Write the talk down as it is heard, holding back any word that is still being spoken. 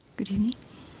Good evening.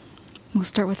 We'll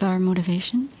start with our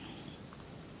motivation.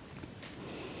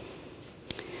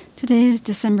 Today is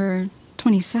December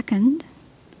 22nd,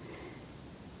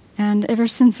 and ever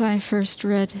since I first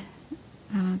read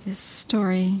this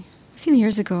story a few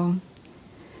years ago,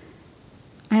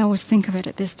 I always think of it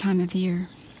at this time of year.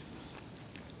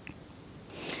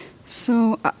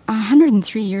 So,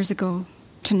 103 years ago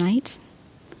tonight,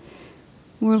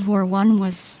 World War I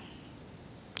was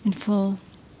in full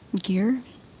gear.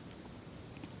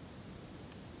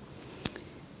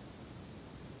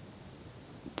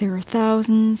 There were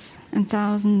thousands and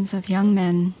thousands of young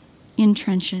men in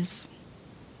trenches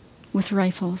with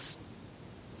rifles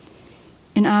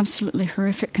in absolutely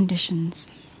horrific conditions.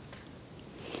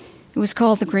 It was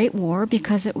called the Great War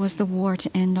because it was the war to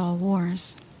end all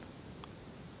wars.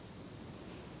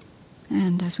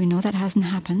 And as we know, that hasn't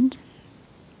happened.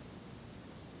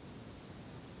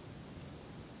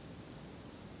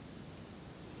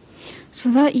 So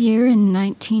that year in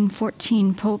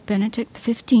 1914, Pope Benedict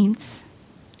XV,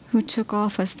 who took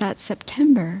office that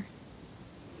September,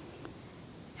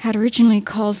 had originally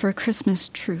called for a Christmas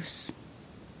truce.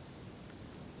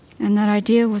 And that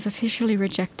idea was officially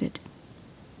rejected.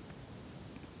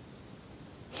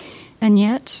 And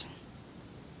yet,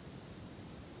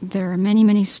 there are many,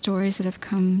 many stories that have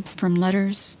come from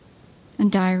letters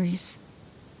and diaries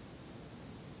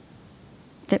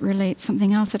that relate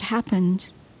something else that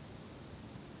happened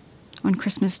on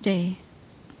Christmas Day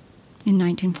in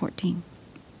 1914.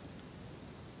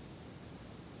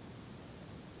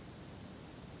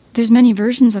 There's many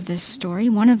versions of this story.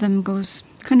 One of them goes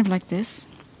kind of like this.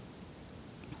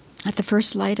 At the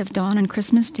first light of dawn on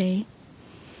Christmas Day,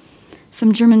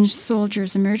 some German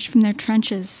soldiers emerged from their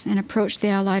trenches and approached the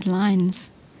Allied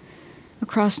lines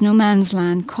across no man's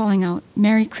land, calling out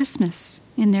 "Merry Christmas"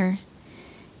 in their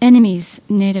enemies'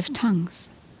 native tongues.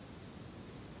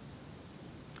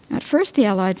 At first, the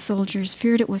Allied soldiers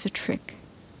feared it was a trick.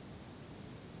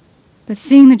 But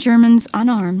seeing the Germans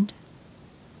unarmed,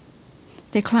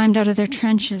 they climbed out of their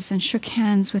trenches and shook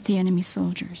hands with the enemy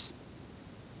soldiers.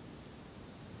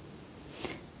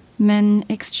 Men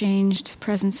exchanged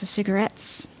presents of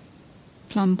cigarettes,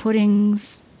 plum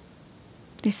puddings.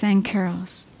 They sang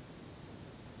carols.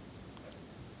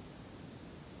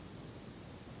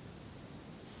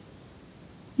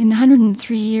 In the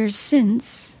 103 years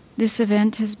since, this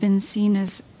event has been seen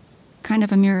as kind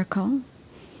of a miracle.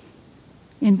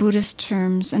 In Buddhist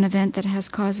terms, an event that has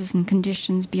causes and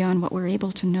conditions beyond what we're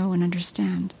able to know and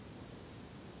understand.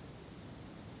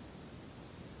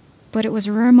 But it was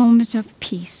a rare moment of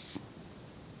peace,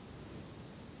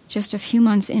 just a few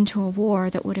months into a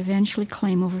war that would eventually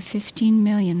claim over 15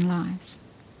 million lives.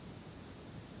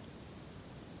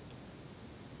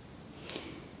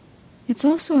 It's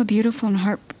also a beautiful and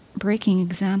heartbreaking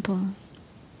example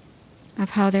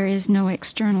of how there is no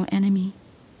external enemy.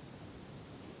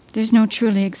 There's no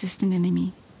truly existent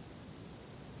enemy.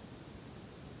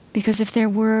 Because if there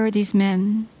were, these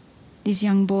men, these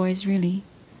young boys really,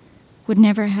 would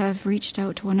never have reached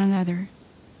out to one another.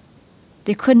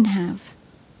 They couldn't have,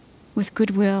 with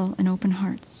goodwill and open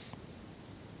hearts.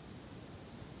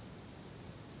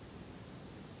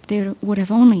 They would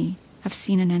have only have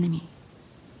seen an enemy.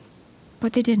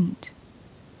 But they didn't.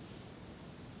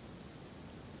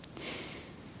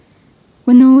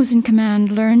 When those in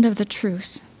command learned of the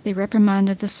truce, they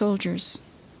reprimanded the soldiers.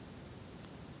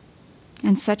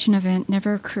 And such an event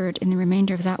never occurred in the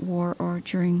remainder of that war or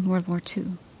during World War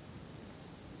II.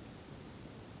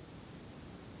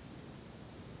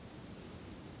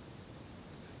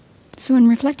 So in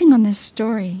reflecting on this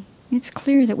story, it's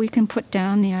clear that we can put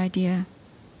down the idea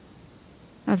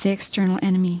of the external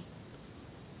enemy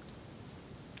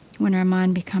when our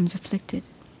mind becomes afflicted.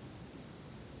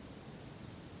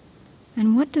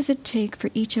 And what does it take for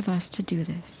each of us to do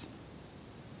this?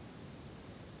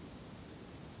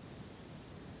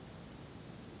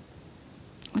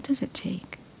 What does it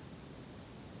take?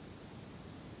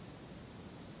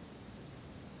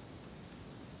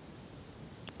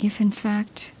 If in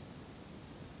fact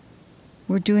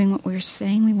we're doing what we're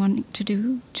saying we want to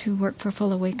do to work for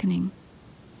full awakening,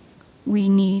 we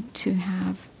need to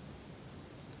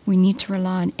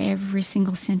rely on every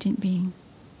single sentient being.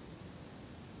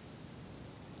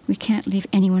 We can't leave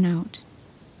anyone out.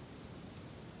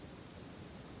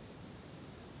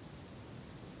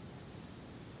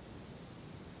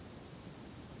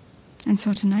 And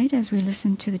so tonight, as we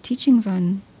listen to the teachings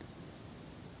on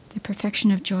the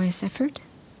perfection of joyous effort,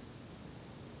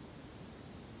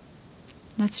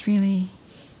 let's really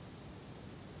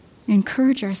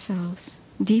encourage ourselves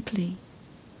deeply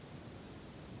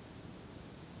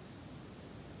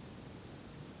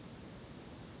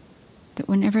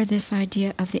whenever this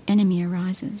idea of the enemy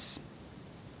arises,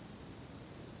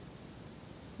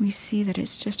 we see that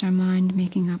it's just our mind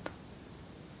making up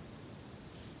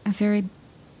a very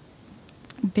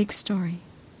big story,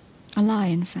 a lie,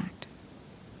 in fact.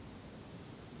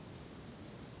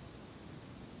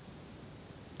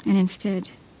 And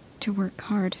instead, to work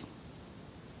hard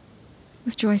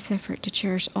with joyous effort to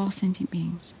cherish all sentient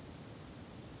beings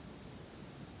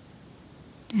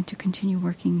and to continue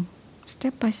working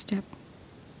step by step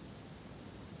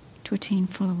to attain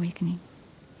full awakening.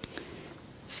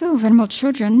 So, Venerable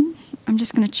Children, I'm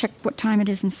just going to check what time it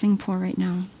is in Singapore right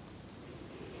now.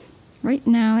 Right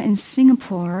now in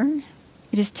Singapore,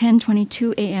 it is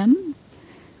 10:22 a.m.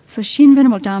 So she and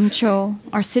Venerable Damcho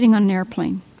are sitting on an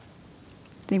airplane.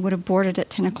 They would have boarded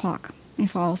at 10 o'clock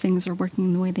if all things are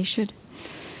working the way they should.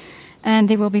 And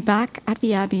they will be back at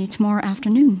the Abbey tomorrow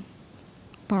afternoon,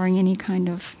 barring any kind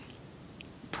of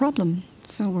problem.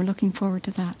 So we're looking forward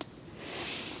to that.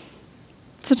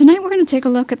 So tonight we're going to take a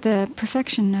look at the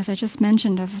perfection, as I just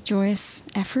mentioned, of joyous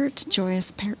effort,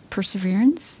 joyous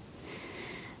perseverance.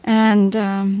 And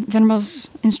Venerable's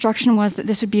instruction was that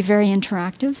this would be very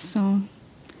interactive, so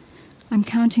I'm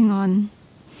counting on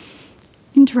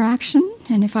interaction,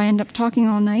 and if I end up talking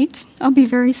all night, I'll be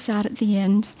very sad at the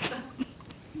end.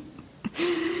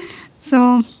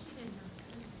 So,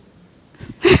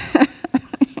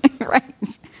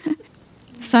 right.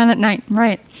 Silent night,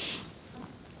 right.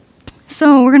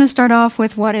 So we're going to start off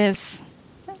with what is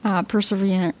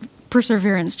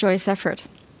perseverance, joyous effort.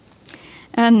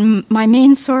 And my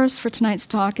main source for tonight's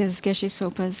talk is Geshe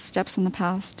Sopa's Steps on the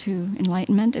Path to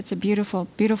Enlightenment. It's a beautiful,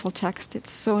 beautiful text.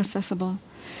 It's so accessible.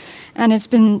 And it's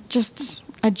been just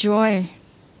a joyous,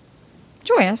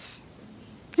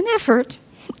 an effort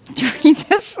to read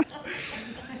this.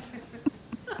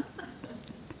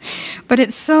 But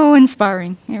it's so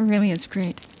inspiring. It really is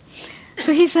great.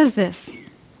 So he says this: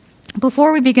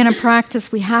 before we begin a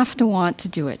practice, we have to want to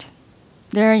do it.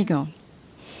 There you go.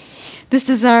 This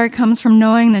desire comes from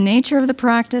knowing the nature of the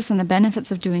practice and the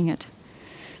benefits of doing it.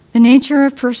 The nature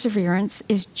of perseverance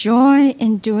is joy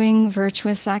in doing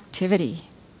virtuous activity.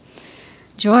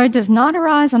 Joy does not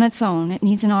arise on its own. It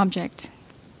needs an object.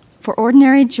 For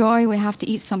ordinary joy, we have to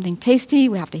eat something tasty,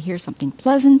 we have to hear something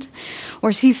pleasant,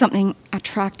 or see something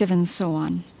attractive, and so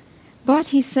on. But,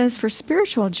 he says, for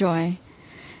spiritual joy,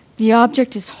 the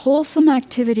object is wholesome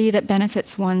activity that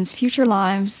benefits one's future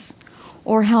lives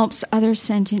or helps other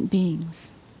sentient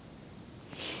beings.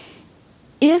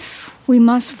 If we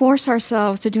must force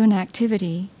ourselves to do an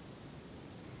activity,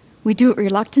 we do it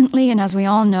reluctantly, and as we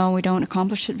all know, we don't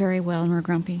accomplish it very well and we're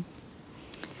grumpy.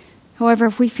 However,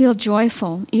 if we feel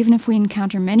joyful, even if we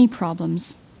encounter many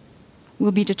problems,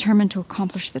 we'll be determined to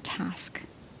accomplish the task.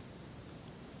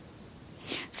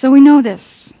 So we know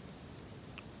this.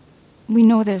 We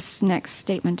know this next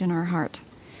statement in our heart.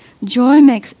 Joy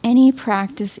makes any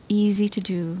practice easy to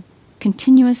do,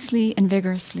 continuously and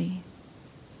vigorously.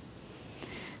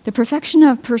 The perfection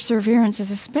of perseverance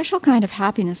is a special kind of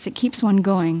happiness that keeps one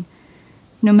going,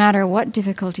 no matter what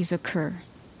difficulties occur.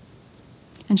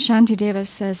 And Shantideva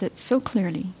says it so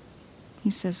clearly.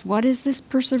 He says, what is this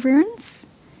perseverance?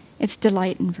 It's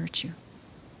delight in virtue.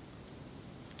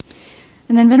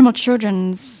 And then Venerable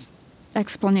Children's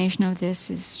explanation of this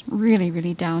is really,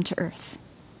 really down to earth.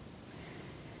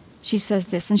 She says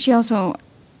this, and she also,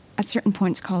 at certain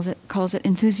points, calls it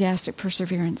enthusiastic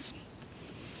perseverance.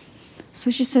 So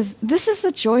she says, this is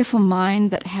the joyful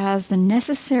mind that has the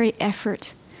necessary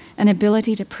effort and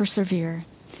ability to persevere.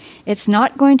 It's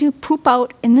not going to poop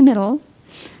out in the middle,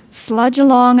 sludge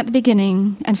along at the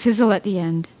beginning, and fizzle at the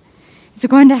end. It's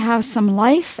going to have some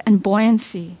life and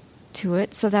buoyancy to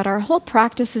it so that our whole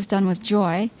practice is done with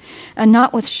joy and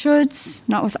not with shoulds,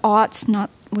 not with oughts, not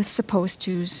with supposed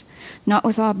tos, not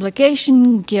with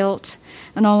obligation, guilt,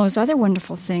 and all those other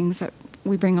wonderful things that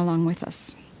we bring along with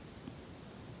us.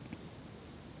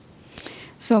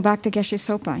 So back to Geshe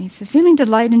Sopa. He says, feeling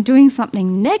delight in doing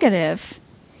something negative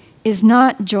is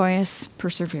not joyous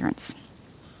perseverance.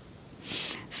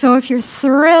 So if you're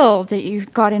thrilled that you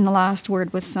got in the last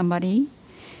word with somebody,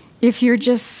 if you're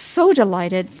just so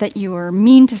delighted that you were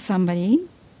mean to somebody,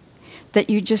 that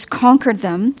you just conquered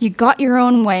them, you got your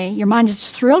own way, your mind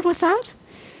is thrilled with that,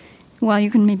 well,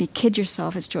 you can maybe kid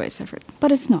yourself it's joyous effort,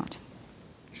 but it's not.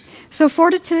 So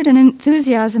fortitude and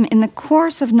enthusiasm in the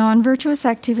course of non-virtuous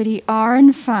activity are,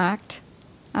 in fact,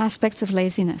 aspects of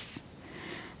laziness.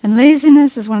 And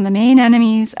laziness is one of the main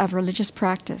enemies of religious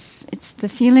practice. It's the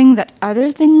feeling that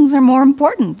other things are more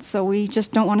important, so we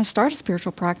just don't want to start a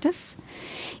spiritual practice.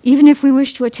 Even if we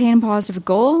wish to attain a positive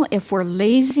goal, if we're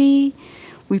lazy,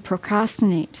 we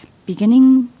procrastinate.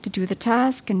 beginning to do the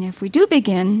task, and if we do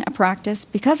begin a practice,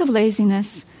 because of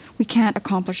laziness, we can't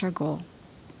accomplish our goal.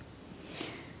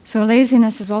 So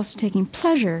laziness is also taking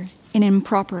pleasure in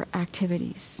improper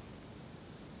activities.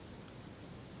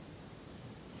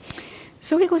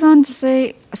 So he goes on to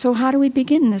say, so how do we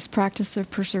begin this practice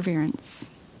of perseverance?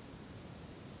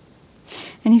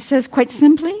 And he says, quite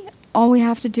simply, all we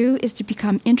have to do is to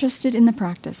become interested in the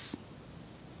practice.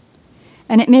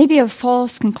 And it may be a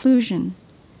false conclusion,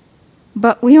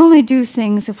 but we only do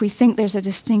things if we think there's a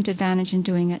distinct advantage in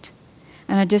doing it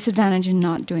and a disadvantage in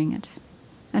not doing it.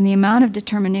 And the amount of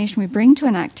determination we bring to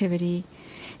an activity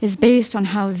is based on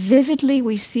how vividly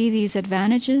we see these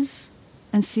advantages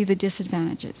and see the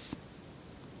disadvantages.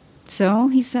 So,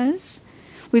 he says,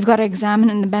 we've got to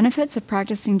examine the benefits of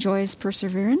practicing joyous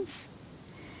perseverance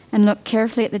and look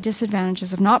carefully at the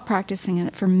disadvantages of not practicing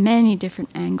it from many different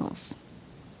angles.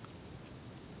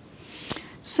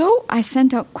 So I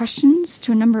sent out questions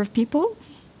to a number of people,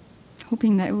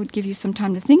 hoping that it would give you some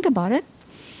time to think about it.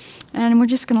 And we're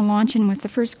just going to launch in with the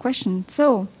first question.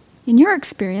 So, in your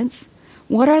experience,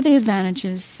 what are the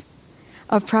advantages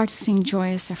of practicing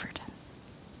joyous effort?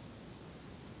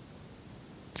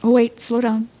 Oh, wait, slow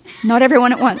down. Not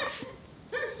everyone at once.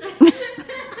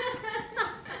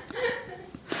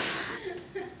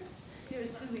 You're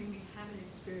assuming we have an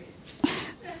experience.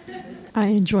 I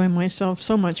enjoy myself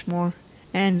so much more,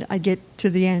 and I get to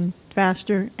the end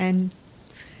faster, and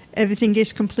everything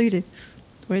gets completed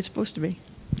the way it's supposed to be.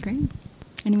 Great.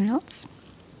 Anyone else?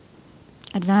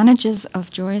 Advantages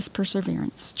of joyous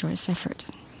perseverance, joyous effort.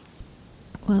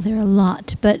 Well, there are a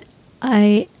lot, but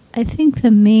I think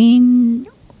the main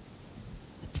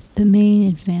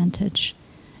advantage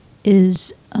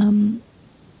is that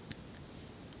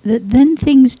then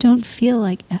things don't feel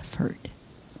like effort.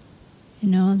 You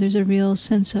know, there's a real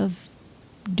sense of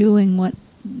doing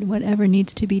whatever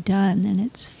needs to be done, and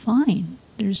it's fine.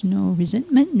 There's no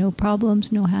resentment, no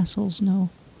problems, no hassles,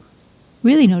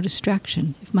 really no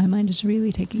distraction if my mind is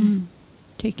really taking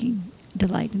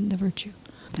delight in the virtue.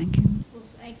 Thank you.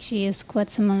 Actually, is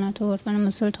quite similar to what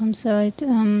Venerable Thubten said.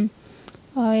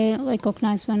 I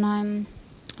recognize when I'm,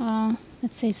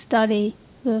 let's say, study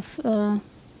with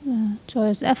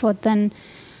joyous effort, then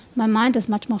my mind is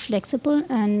much more flexible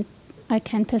and I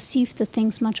can perceive the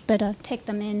things much better, take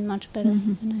them in much better.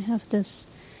 And I have this,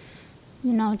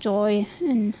 joy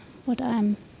in what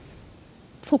I'm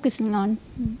focusing on.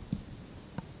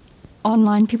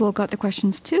 Online people got the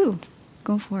questions too.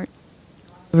 Go for it.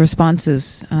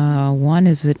 Responses. One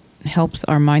is it helps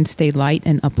our mind stay light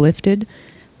and uplifted,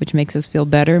 which makes us feel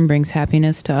better and brings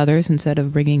happiness to others instead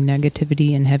of bringing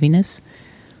negativity and heaviness.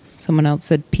 Someone else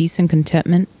said peace and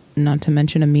contentment, not to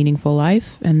mention a meaningful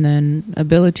life, and then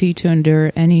ability to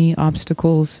endure any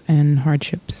obstacles and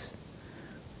hardships.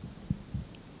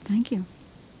 Thank you.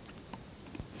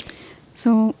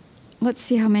 So let's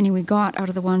see how many we got out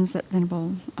of the ones that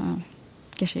Venerable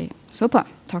Geshe Sopa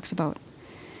talks about.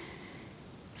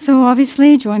 So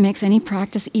obviously, joy makes any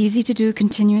practice easy to do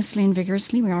continuously and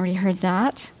vigorously. We already heard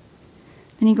that.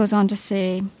 Then he goes on to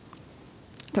say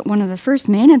that one of the first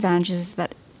main advantages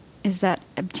is that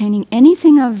obtaining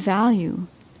anything of value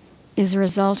is a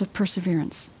result of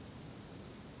perseverance.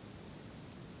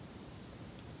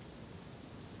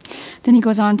 Then he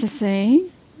goes on to say,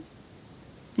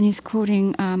 and he's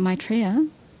quoting Maitreya,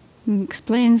 who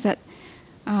explains that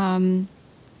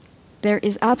there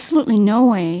is absolutely no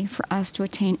way for us to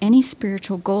attain any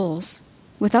spiritual goals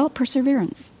without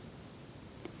perseverance.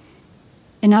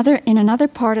 In another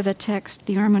part of the text,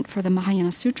 the Armament for the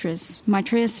Mahayana Sutras,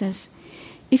 Maitreya says,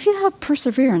 if you have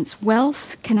perseverance,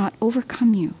 wealth cannot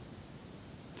overcome you.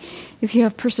 If you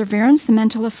have perseverance, the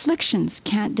mental afflictions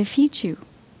can't defeat you.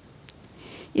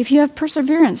 If you have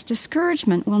perseverance,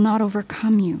 discouragement will not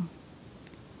overcome you.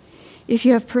 If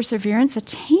you have perseverance,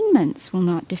 attainments will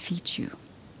not defeat you.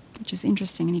 Which is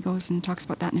interesting, and he goes and talks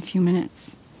about that in a few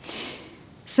minutes.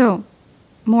 So,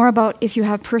 more about if you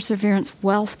have perseverance,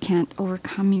 wealth can't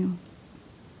overcome you.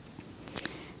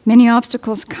 Many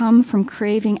obstacles come from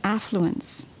craving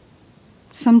affluence.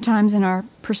 Sometimes in our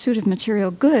pursuit of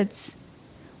material goods,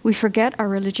 we forget our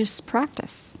religious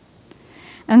practice.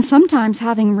 And sometimes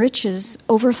having riches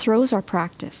overthrows our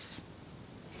practice.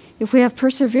 If we have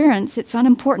perseverance, it's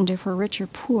unimportant if we're rich or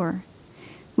poor.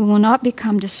 We will not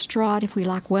become distraught if we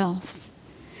lack wealth,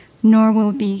 nor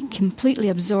will we be completely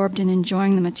absorbed in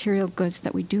enjoying the material goods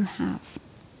that we do have.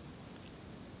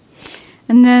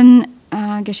 And then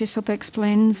Geshe Sopa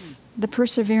explains the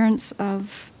perseverance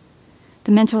of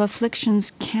the mental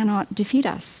afflictions cannot defeat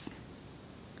us.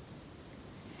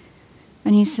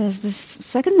 And he says this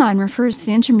second line refers to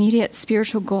the intermediate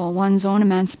spiritual goal, one's own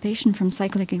emancipation from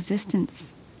cyclic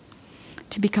existence.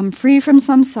 To become free from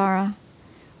samsara,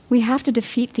 we have to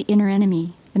defeat the inner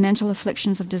enemy, the mental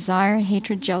afflictions of desire,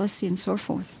 hatred, jealousy, and so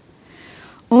forth.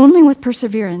 Only with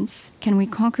perseverance can we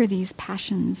conquer these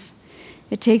passions.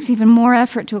 It takes even more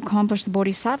effort to accomplish the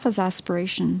Bodhisattva's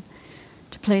aspiration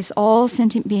to place all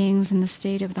sentient beings in the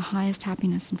state of the highest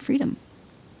happiness and freedom.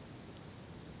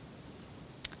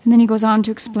 And then he goes on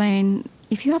to explain,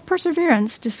 if you have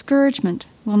perseverance, discouragement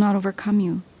will not overcome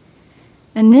you.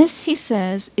 And this, he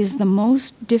says, is the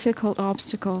most difficult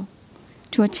obstacle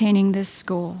to attaining this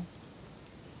goal.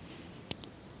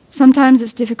 Sometimes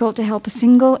it's difficult to help a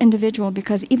single individual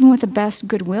because even with the best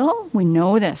goodwill, we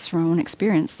know this from our own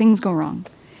experience, things go wrong.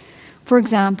 For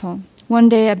example, one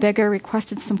day a beggar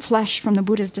requested some flesh from the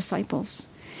Buddha's disciples.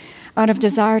 Out of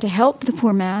desire to help the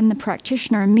poor man, the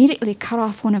practitioner immediately cut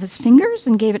off one of his fingers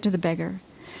and gave it to the beggar.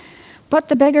 But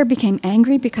the beggar became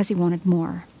angry because he wanted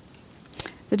more.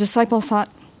 The disciple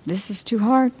thought, this is too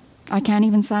hard. I can't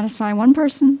even satisfy one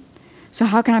person. So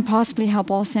how can I possibly help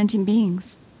all sentient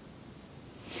beings?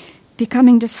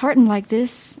 Becoming disheartened like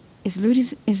this is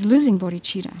losing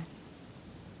bodhicitta.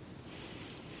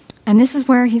 And this is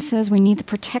where he says we need the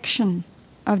protection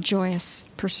of joyous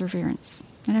perseverance.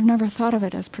 And I've never thought of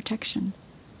it as protection.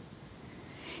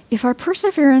 If our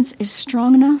perseverance is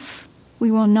strong enough,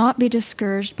 we will not be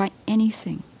discouraged by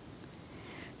anything.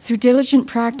 Through diligent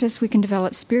practice, we can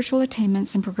develop spiritual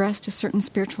attainments and progress to certain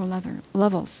spiritual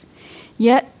levels.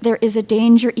 Yet, there is a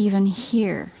danger even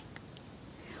here.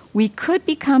 We could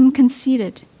become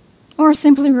conceited or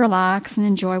simply relax and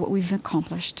enjoy what we've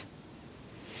accomplished.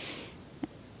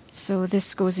 So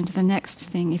this goes into the next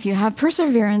thing. If you have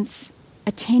perseverance,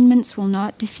 attainments will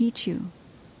not defeat you.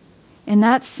 In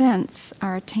that sense,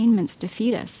 our attainments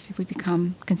defeat us if we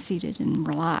become conceited and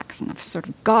relax and have sort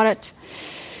of got it,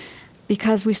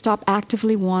 because we stop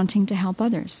actively wanting to help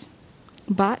others.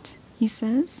 But, he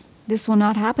says, this will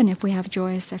not happen if we have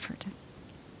joyous effort.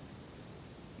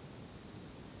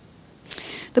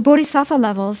 The Bodhisattva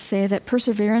levels say that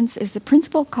perseverance is the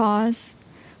principal cause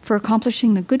for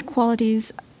accomplishing the good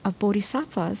qualities of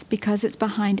bodhisattvas because it's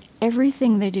behind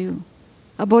everything they do.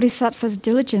 A bodhisattva's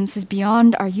diligence is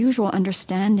beyond our usual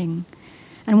understanding.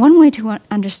 And one way to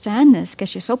understand this,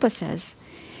 Geshe Sopa says,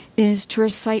 is to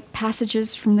recite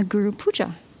passages from the Guru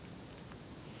Puja.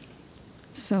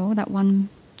 So, that one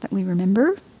that we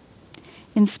remember,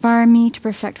 inspire me to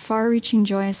perfect far-reaching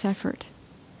joyous effort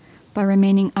by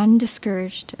remaining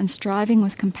undiscouraged and striving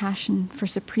with compassion for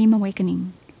supreme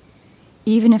awakening,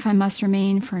 even if I must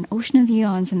remain for an ocean of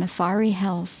eons in the fiery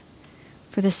hells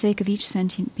for the sake of each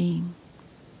sentient being.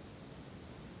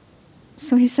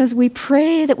 So he says, we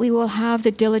pray that we will have the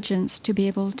diligence to be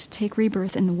able to take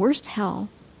rebirth in the worst hell,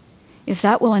 if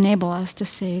that will enable us to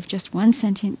save just one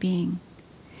sentient being.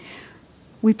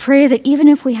 We pray that even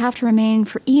if we have to remain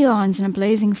for eons in a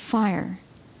blazing fire,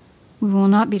 we will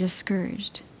not be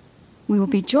discouraged. We will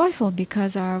be joyful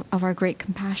because of our great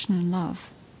compassion and love.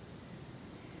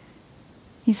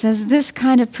 He says, this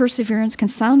kind of perseverance can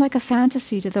sound like a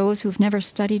fantasy to those who have never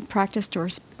studied, practiced, or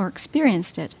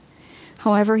experienced it.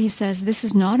 However, he says, this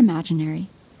is not imaginary.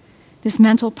 This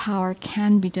mental power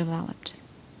can be developed.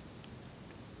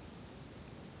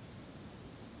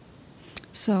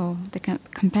 So, the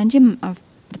Compendium of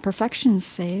the Perfections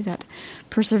say that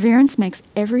perseverance makes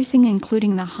everything,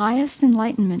 including the highest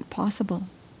enlightenment, possible.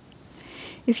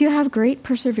 If you have great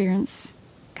perseverance,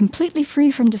 completely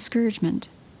free from discouragement,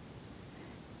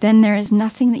 then there is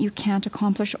nothing that you can't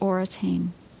accomplish or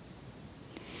attain.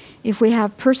 If we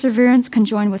have perseverance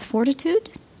conjoined with fortitude,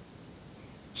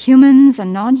 humans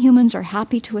and non-humans are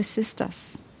happy to assist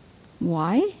us.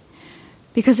 Why?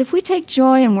 Because if we take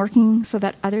joy in working so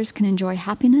that others can enjoy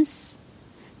happiness,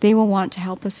 they will want to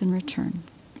help us in return.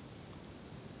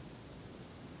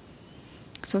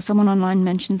 So someone online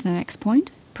mentioned the next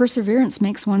point. Perseverance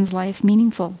makes one's life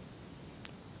meaningful.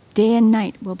 Day and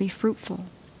night will be fruitful.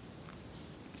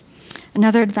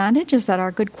 Another advantage is that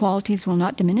our good qualities will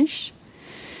not diminish.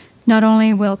 Not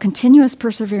only will continuous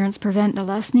perseverance prevent the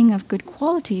lessening of good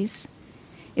qualities,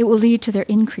 it will lead to their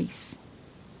increase.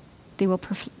 They will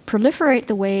proliferate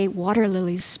the way water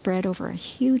lilies spread over a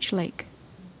huge lake.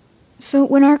 So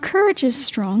when our courage is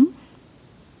strong,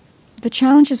 the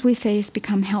challenges we face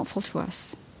become helpful to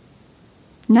us.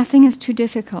 Nothing is too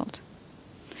difficult.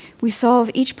 We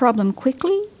solve each problem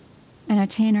quickly and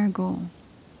attain our goal.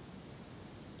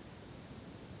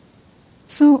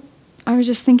 So I was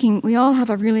just thinking, we all have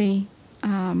a really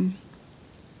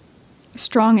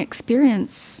strong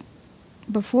experience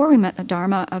before we met the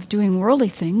Dharma of doing worldly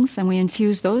things, and we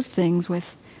infuse those things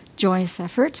with joyous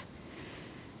effort.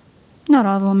 Not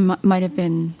all of them might have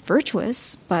been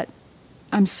virtuous, but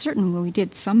I'm certain we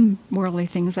did some worldly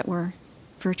things that were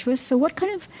virtuous. So what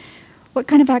kind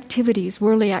of activities,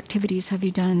 worldly activities, have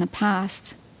you done in the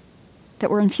past that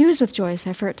were infused with joyous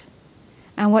effort?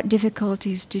 And what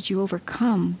difficulties did you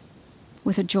overcome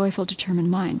with a joyful, determined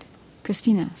mind?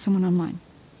 Christina, someone online.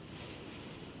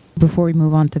 Before we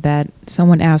move on to that,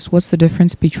 someone asked, what's the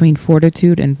difference between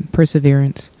fortitude and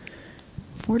perseverance?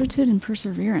 Fortitude and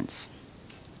perseverance.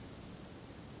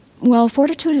 Well,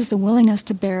 fortitude is the willingness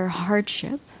to bear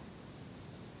hardship.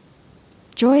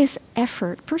 Joyous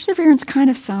effort, perseverance kind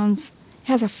of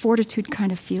has a fortitude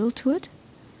kind of feel to it.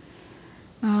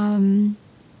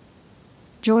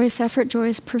 Joyous effort,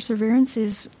 joyous perseverance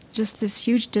is just this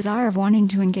huge desire of wanting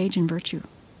to engage in virtue.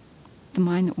 The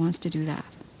mind that wants to do that.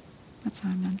 That's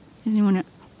how I'm done. Anyone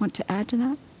want to add to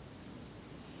that?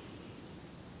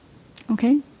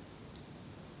 Okay.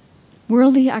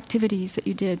 Worldly activities that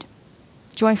you did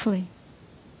joyfully.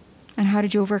 And how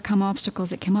did you overcome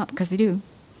obstacles that came up? Because they do.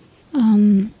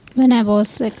 When I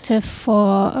was active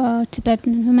for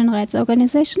Tibetan Human Rights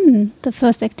Organization, the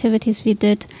first activities we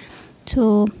did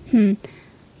to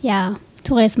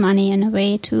raise money in a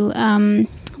way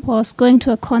was going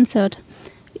to a concert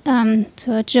to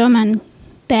a German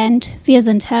band, Wir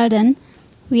sind Helden.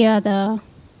 We are the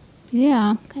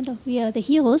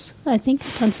heroes, I think,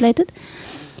 translated.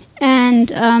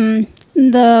 And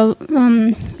the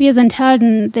Wir sind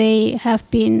Helden, they have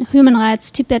been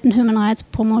Tibetan human rights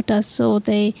promoters, so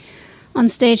they, on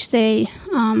stage, they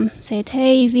said,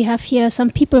 hey, we have here some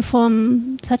people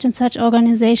from such and such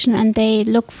organization, and they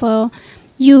look for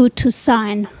you to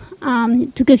sign,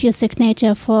 to give your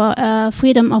signature for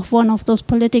freedom of one of those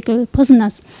political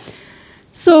prisoners.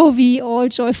 So we all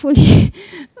joyfully,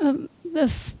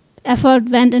 with effort,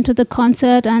 went into the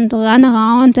concert and ran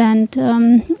around and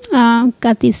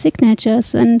got these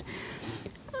signatures. And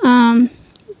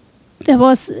there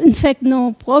was, in fact,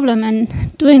 no problem in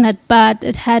doing that, but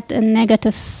it had a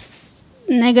negative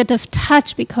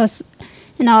touch, because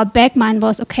in our back mind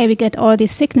was, okay, we get all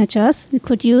these signatures we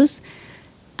could use.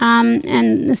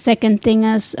 And the second thing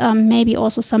is maybe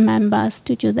also some members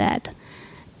to do that.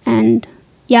 And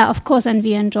yeah, of course, and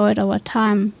we enjoyed our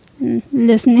time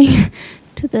listening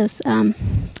to this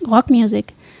rock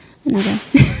music.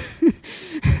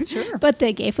 Sure. But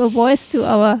they gave a voice to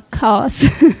our chaos.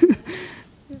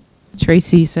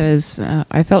 Tracy says,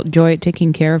 I felt joy at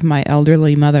taking care of my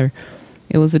elderly mother.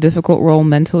 It was a difficult role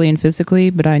mentally and physically,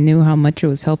 but I knew how much it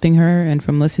was helping her, and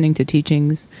from listening to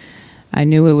teachings, I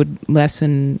knew it would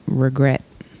lessen regret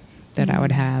that I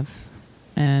would have.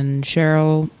 And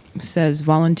Cheryl says,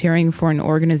 volunteering for an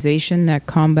organization that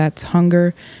combats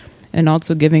hunger and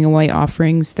also giving away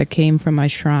offerings that came from my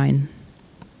shrine.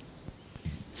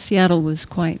 Seattle was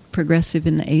quite progressive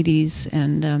in the 80s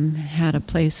and had a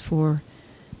place for,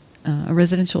 a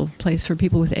residential place for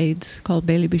people with AIDS called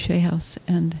Bailey Boucher House.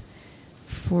 And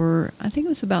for, I think it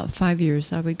was about 5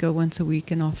 years, I would go once a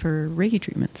week and offer Reiki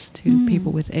treatments to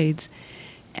people with AIDS.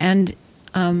 And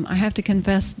I have to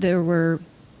confess, there were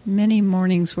many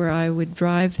mornings where I would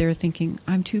drive there thinking,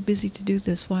 I'm too busy to do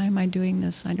this. Why am I doing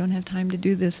this? I don't have time to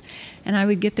do this. And I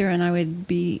would get there and I would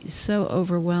be so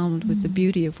overwhelmed with the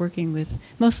beauty of working with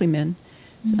mostly men,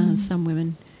 some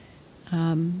women,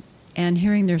 and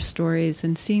hearing their stories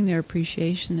and seeing their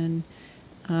appreciation.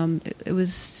 And it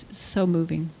was so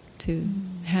moving to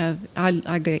have.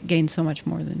 I gained so much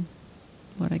more than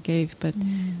what I gave, but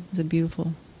it was a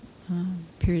beautiful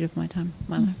period of my time,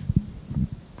 my life.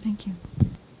 Thank you.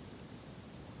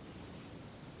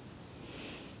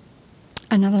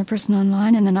 Another person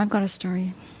online, and then I've got a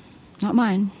story. Not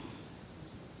mine.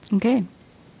 Okay.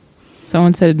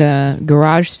 Someone said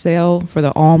garage sale for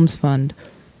the Alms Fund.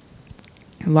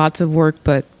 Lots of work,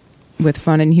 but with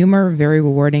fun and humor, very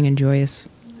rewarding and joyous.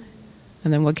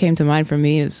 And then what came to mind for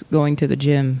me is going to the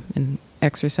gym and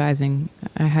exercising.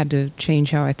 I had to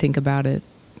change how I think about it,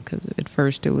 because at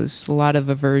first it was a lot of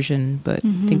aversion, but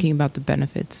thinking about the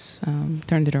benefits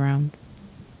turned it around.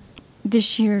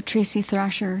 This year, Tracy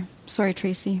Thrasher, sorry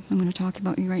Tracy, I'm going to talk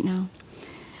about you right now.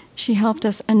 She helped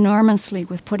us enormously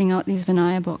with putting out these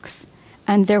Vinaya books.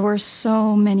 And there were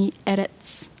so many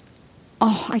edits.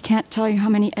 Oh, I can't tell you how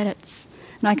many edits.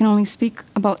 And I can only speak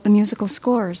about the musical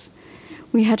scores.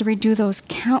 We had to redo those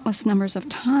countless numbers of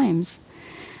times.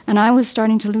 And I was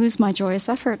starting to lose my joyous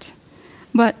effort.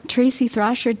 But Tracy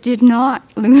Thrasher did not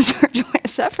lose her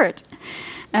joyous effort.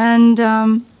 And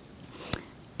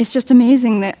it's just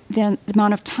amazing that the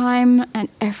amount of time and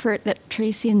effort that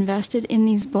Tracy invested in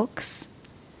these books.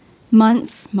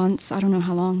 Months, I don't know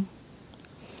how long.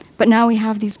 But now we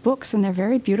have these books, and they're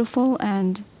very beautiful,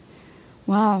 and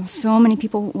wow, so many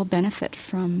people will benefit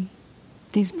from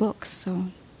these books. So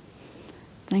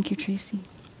thank you, Tracy.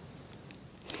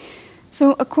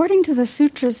 So according to the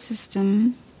sutra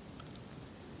system,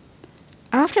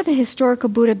 after the historical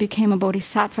Buddha became a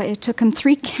bodhisattva, it took him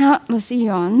 3 countless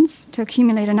eons to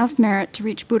accumulate enough merit to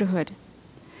reach Buddhahood.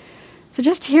 So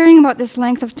just hearing about this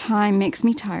length of time makes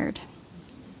me tired.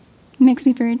 It makes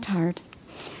me very tired.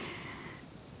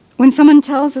 When someone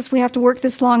tells us we have to work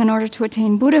this long in order to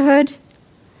attain Buddhahood,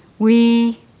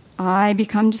 I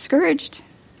become discouraged.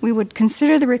 We would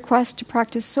consider the request to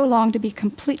practice so long to be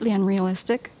completely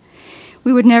unrealistic.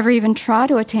 We would never even try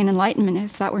to attain enlightenment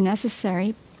if that were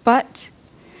necessary. But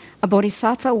a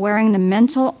bodhisattva wearing the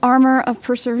mental armor of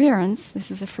perseverance,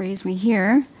 this is a phrase we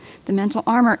hear, the mental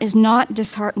armor is not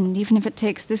disheartened, even if it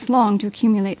takes this long to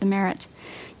accumulate the merit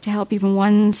to help even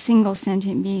one single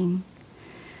sentient being.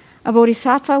 A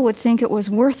bodhisattva would think it was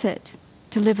worth it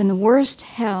to live in the worst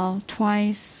hell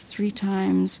 2, 3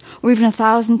 times, or even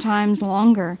 1,000 times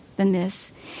longer than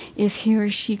this, if he or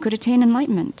she could attain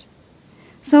enlightenment.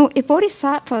 So if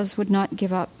bodhisattvas would not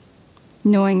give up,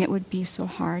 knowing it would be so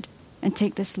hard and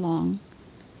take this long,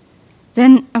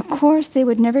 then of course they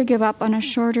would never give up on a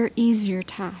shorter, easier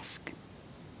task.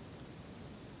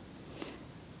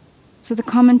 So the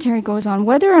commentary goes on,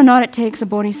 whether or not it takes a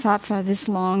bodhisattva this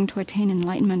long to attain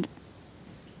enlightenment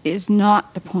is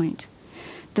not the point.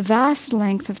 The vast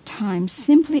length of time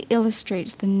simply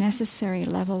illustrates the necessary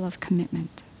level of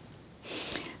commitment.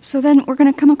 So then we're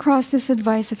going to come across this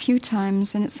advice a few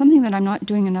times, and it's something that I'm not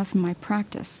doing enough in my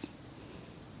practice.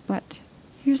 But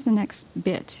here's the next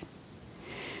bit.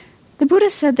 The Buddha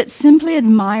said that simply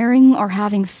admiring or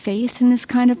having faith in this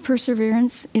kind of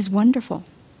perseverance is wonderful.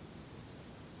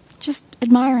 Just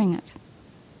admiring it.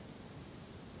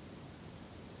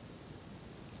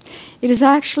 It is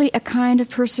actually a kind of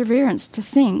perseverance to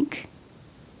think,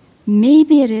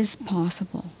 maybe it is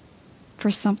possible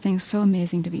for something so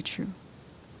amazing to be true.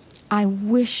 I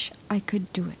wish I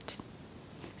could do it.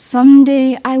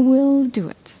 Someday I will do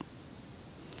it.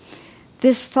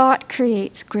 This thought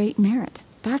creates great merit.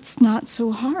 That's not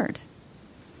so hard.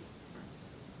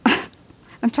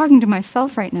 I'm talking to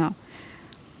myself right now.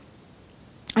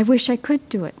 I wish I could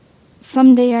do it.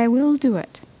 Someday I will do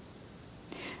it.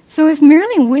 So if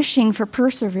merely wishing for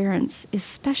perseverance is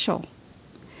special,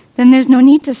 then there's no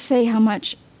need to say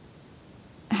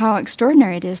how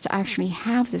extraordinary it is to actually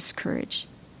have this courage.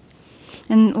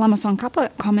 And Lama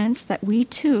Tsongkhapa comments that we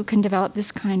too can develop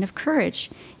this kind of courage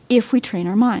if we train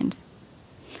our mind.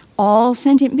 All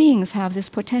sentient beings have this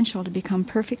potential to become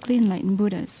perfectly enlightened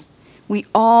Buddhas. We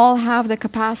all have the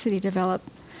capacity to develop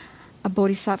a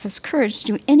bodhisattva's courage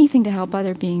to do anything to help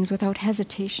other beings without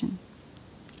hesitation.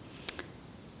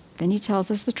 Then he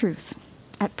tells us the truth.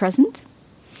 At present,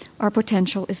 our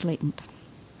potential is latent.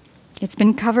 It's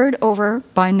been covered over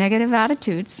by negative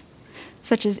attitudes,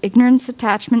 such as ignorance,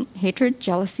 attachment, hatred,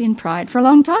 jealousy, and pride for a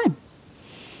long time.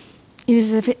 It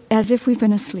is as if we've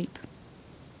been asleep.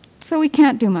 So we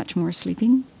can't do much more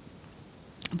sleeping.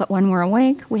 But when we're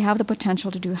awake, we have the potential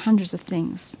to do hundreds of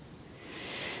things.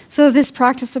 So this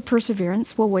practice of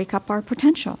perseverance will wake up our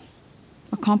potential.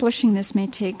 Accomplishing this may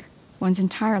take one's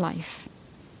entire life.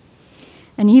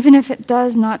 And even if it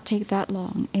does not take that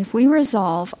long, if we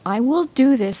resolve, I will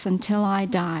do this until I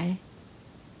die,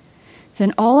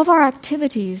 then all of our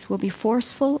activities will be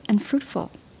forceful and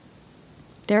fruitful.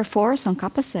 Therefore,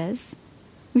 Tsongkhapa says,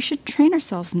 we should train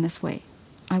ourselves in this way.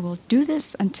 I will do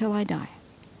this until I die.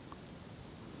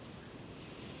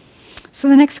 So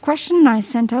the next question I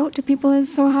sent out to people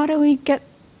is, so how do we get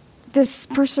this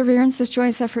perseverance, this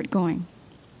joyous effort going?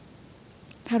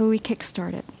 How do we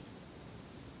kickstart it?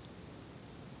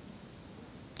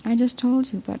 I just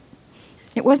told you, but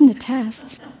it wasn't a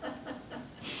test.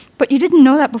 But you didn't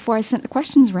know that before I sent the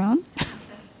questions around.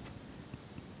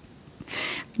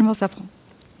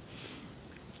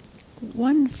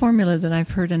 One formula that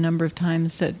I've heard a number of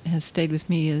times that has stayed with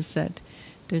me is that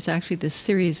there's actually this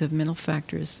series of mental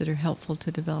factors that are helpful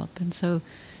to develop. And so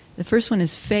the first one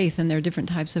is faith, and there are different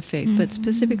types of faith, but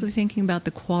specifically thinking about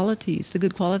the qualities, the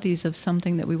good qualities of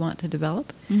something that we want to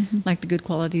develop, like the good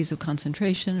qualities of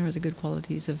concentration or the good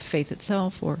qualities of faith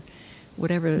itself or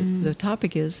whatever the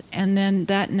topic is. And then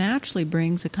that naturally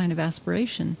brings a kind of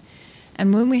aspiration.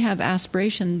 And when we have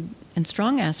aspiration and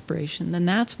strong aspiration, then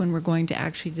that's when we're going to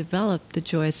actually develop the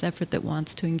joyous effort that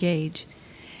wants to engage.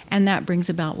 And that brings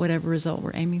about whatever result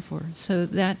we're aiming for. So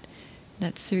that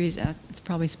series, it's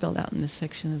probably spelled out in this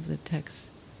section of the text.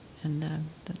 And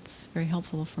that's very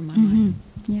helpful for my mind.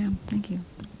 Yeah, thank you.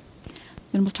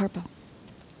 Venerable Tarpa.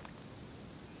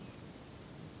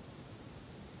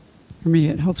 For me,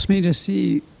 it helps me to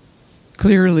see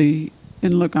clearly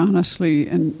and look honestly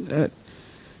at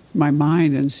my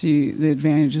mind and see the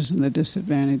advantages and the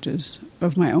disadvantages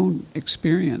of my own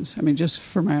experience. I mean, just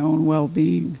for my own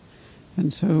well-being.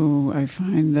 And so I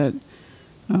find that,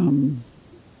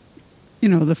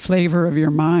 the flavor of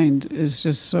your mind is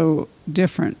just so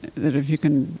different that if you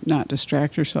can not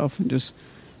distract yourself and just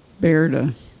bear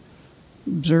to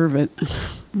observe it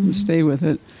and stay with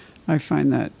it, I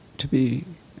find that to be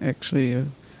actually a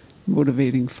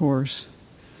motivating force.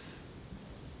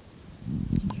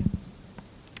 Thank you.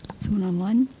 Someone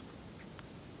online?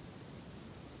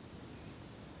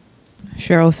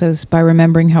 Cheryl says, by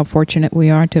remembering how fortunate we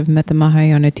are to have met the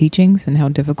Mahayana teachings and how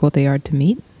difficult they are to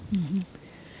meet. Mm-hmm.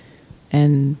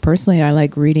 And personally, I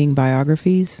like reading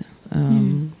biographies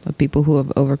of people who have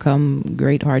overcome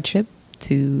great hardship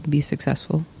to be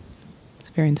successful. It's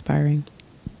very inspiring.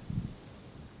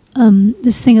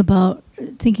 This thing about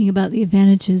thinking about the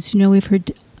advantages, we've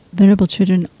heard Venerable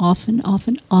Children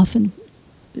often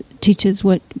teaches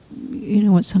what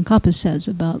Tsongkhapa says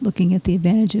about looking at the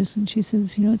advantages. And she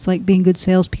says, it's like being good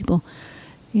salespeople.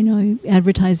 You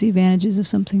advertise the advantages of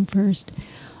something first.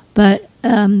 But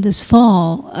this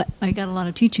fall, I got a lot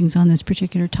of teachings on this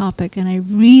particular topic, and I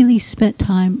really spent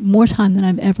more time than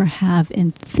I've ever have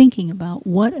in thinking about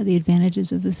what are the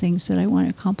advantages of the things that I want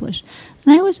to accomplish.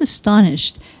 And I was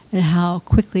astonished at how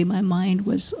quickly my mind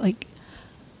was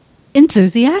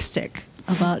enthusiastic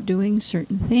about doing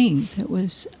certain things. It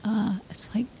was,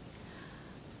 it's like,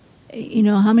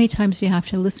 how many times do you have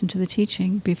to listen to the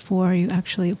teaching before you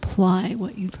actually apply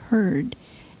what you've heard?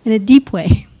 In a deep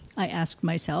way, I asked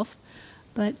myself,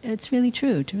 but it's really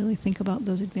true to really think about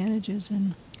those advantages,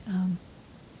 and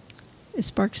it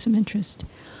sparked some interest.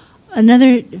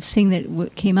 Another thing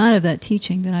that came out of that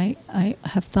teaching that I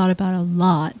have thought about a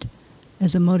lot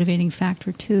as a motivating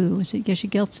factor too was that Geshe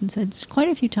Gelsen said quite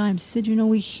a few times, he said,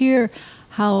 we hear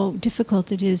how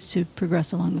difficult it is to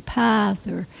progress along the path,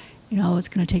 or it's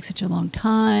going to take such a long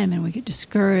time, and we get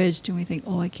discouraged and we think,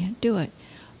 I can't do it.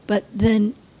 But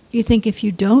then you think if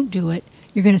you don't do it,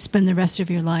 you're going to spend the rest of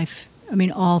your life,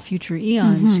 all future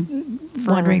eons,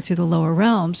 wandering through the lower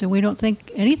realms, and we don't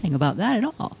think anything about that at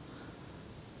all.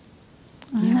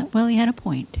 Yeah. Well, he had a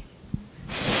point.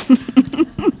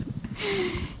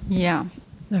 Yeah.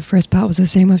 The first part was the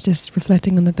same of just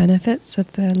reflecting on the benefits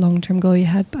of the long-term goal you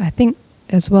had, but I think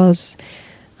as well as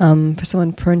for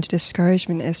someone prone to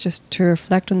discouragement, it's just to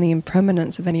reflect on the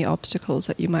impermanence of any obstacles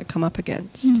that you might come up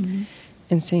against,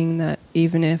 and seeing that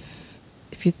even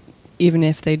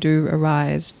if they do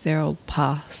arise, they'll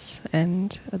pass,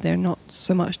 and they're not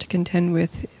so much to contend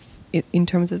with in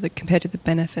terms of compared to the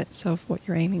benefits of what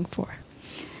you're aiming for.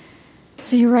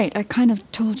 So you're right. I kind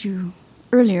of told you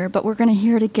earlier, but we're going to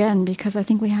hear it again because I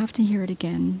think we have to hear it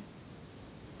again.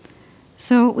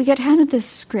 So we get handed this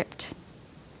script.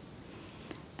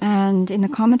 And in the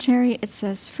commentary, it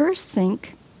says, first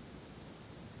think,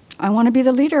 I want to be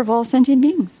the leader of all sentient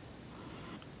beings.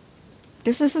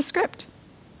 This is the script.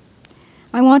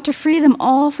 I want to free them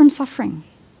all from suffering.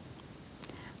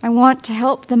 I want to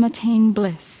help them attain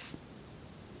bliss.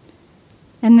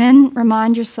 And then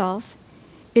remind yourself,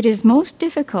 it is most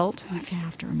difficult, if you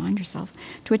have to remind yourself,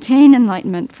 to attain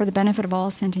enlightenment for the benefit of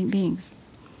all sentient beings.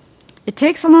 It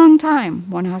takes a long time.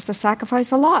 One has to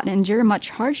sacrifice a lot and endure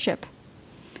much hardship.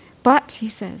 But, he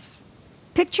says,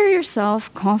 picture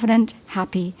yourself confident,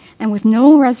 happy, and with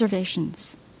no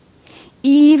reservations.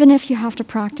 Even if you have to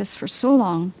practice for so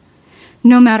long,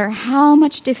 no matter how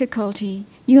much difficulty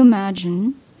you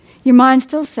imagine, your mind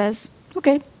still says,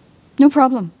 okay, no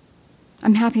problem.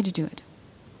 I'm happy to do it.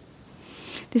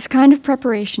 This kind of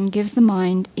preparation gives the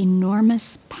mind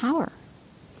enormous power.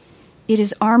 It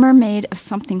is armor made of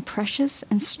something precious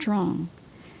and strong.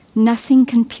 Nothing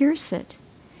can pierce it,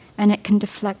 and it can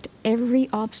deflect every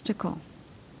obstacle.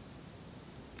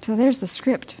 So there's the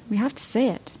script. We have to say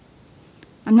it.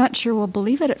 I'm not sure we'll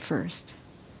believe it at first.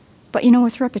 But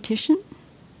with repetition,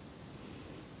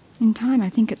 in time, I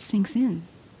think it sinks in.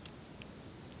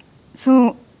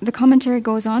 So the commentary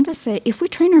goes on to say, if we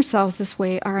train ourselves this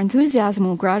way, our enthusiasm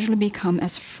will gradually become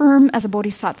as firm as a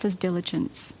bodhisattva's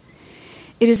diligence.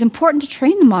 It is important to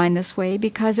train the mind this way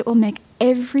because it will make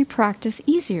every practice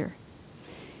easier.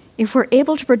 If we're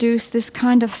able to produce this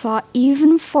kind of thought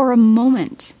even for a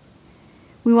moment,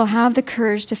 we will have the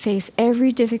courage to face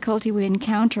every difficulty we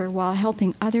encounter while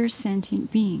helping other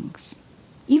sentient beings,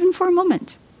 even for a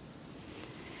moment.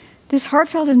 This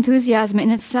heartfelt enthusiasm in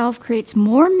itself creates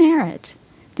more merit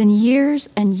than years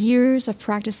and years of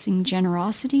practicing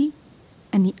generosity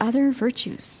and the other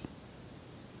virtues.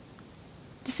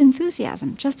 This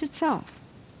enthusiasm, just itself,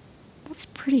 that's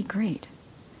pretty great.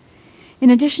 In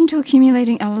addition to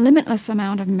accumulating a limitless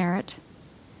amount of merit,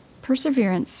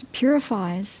 perseverance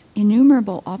purifies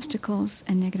innumerable obstacles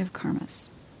and negative karmas.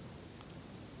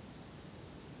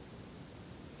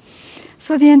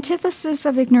 So the antithesis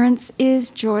of ignorance is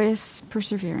joyous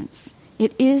perseverance.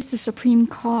 It is the supreme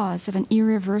cause of an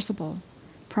irreversible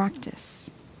practice.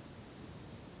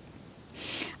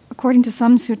 According to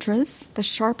some sutras, the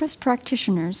sharpest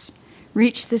practitioners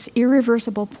reach this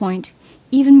irreversible point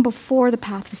even before the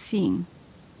path of seeing.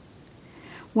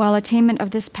 While attainment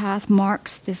of this path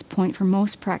marks this point for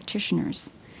most practitioners,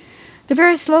 the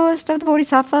very slowest of the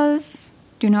bodhisattvas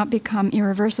do not become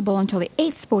irreversible until the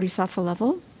 8th bodhisattva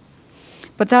level,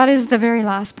 but that is the very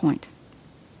last point.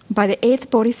 By the 8th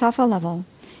bodhisattva level,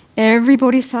 every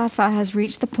bodhisattva has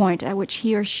reached the point at which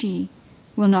he or she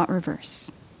will not reverse.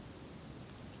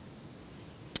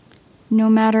 No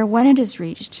matter when it is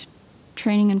reached,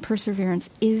 training and perseverance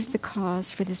is the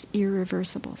cause for this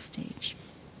irreversible stage.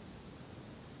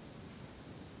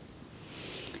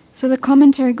 So the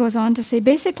commentary goes on to say,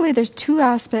 basically there's 2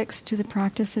 aspects to the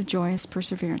practice of joyous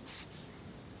perseverance.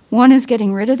 One is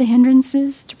getting rid of the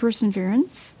hindrances to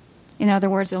perseverance, in other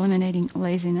words, eliminating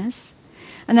laziness.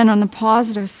 And then on the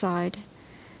positive side,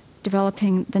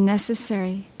 developing the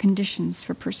necessary conditions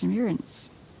for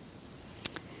perseverance.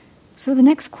 So the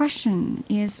next question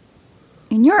is,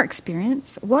 in your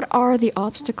experience, what are the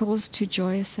obstacles to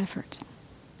joyous effort?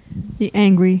 The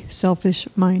angry, selfish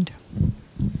mind.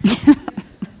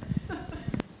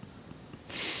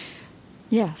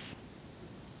 Yes.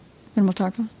 Venerable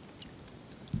Thubten?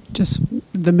 Just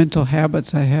the mental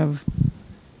habits I have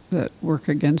that work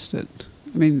against it.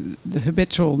 I mean, the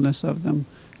habitualness of them,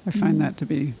 I find that to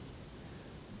be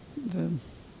the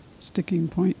sticking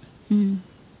point. Mm.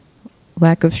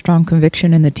 Lack of strong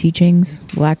conviction in the teachings,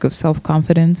 lack of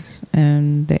self-confidence,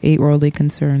 and the 8 worldly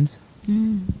concerns.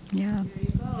 Yeah.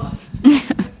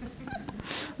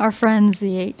 Our friends,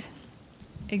 the 8.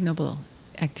 Ignoble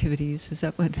activities, is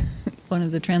that what one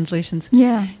of the translations?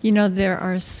 Yeah. You know, there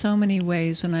are so many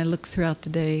ways when I look throughout the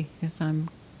day, if I'm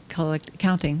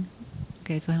counting,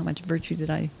 okay, so how much virtue did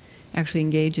I actually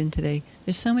engage in today?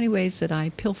 There's so many ways that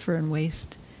I pilfer and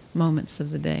waste moments of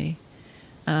the day.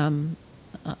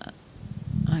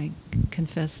 I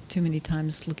confess too many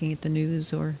times looking at the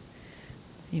news or,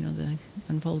 you know, the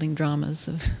unfolding dramas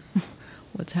of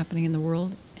what's happening in the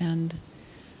world, and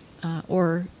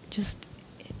or just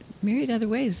myriad other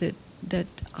ways that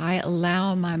I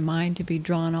allow my mind to be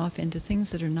drawn off into things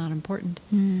that are not important.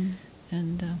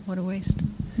 And what a waste.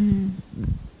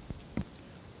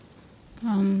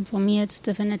 For me, it's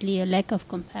definitely a lack of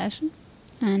compassion,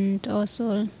 and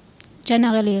also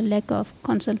generally a lack of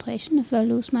concentration if I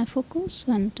lose my focus,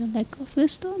 and a lack of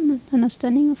wisdom and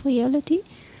understanding of reality.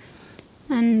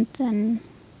 And then,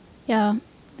 yeah,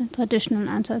 the traditional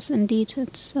answers, indeed,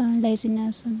 it's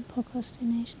laziness and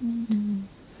procrastination. And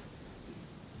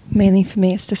Mainly for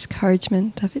me, it's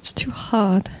discouragement of it's too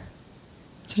hard.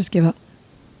 So just give up.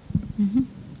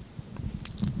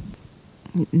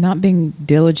 Not being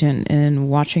diligent in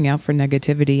watching out for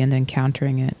negativity and then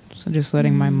countering it. So just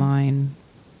letting my mind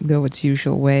go its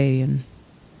usual way, and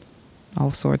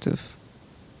all sorts of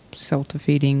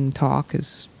self-defeating talk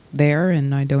is there,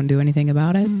 and I don't do anything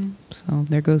about it. So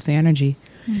there goes the energy.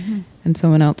 And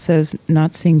someone else says,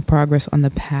 not seeing progress on the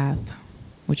path,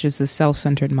 which is the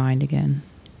self-centered mind again.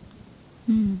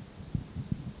 Yeah,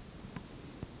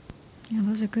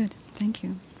 those are good. Thank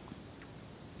you.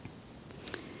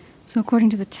 So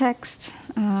according to the text,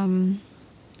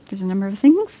 there's a number of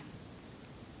things.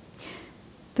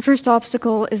 The first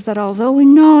obstacle is that although we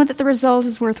know that the result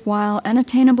is worthwhile and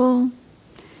attainable,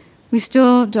 we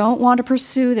still don't want to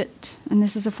pursue it, and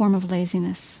this is a form of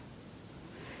laziness.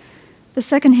 The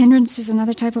second hindrance is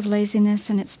another type of laziness,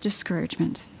 and it's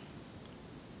discouragement.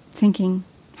 Thinking,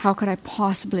 how could I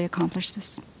possibly accomplish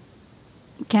this?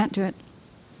 Can't do it.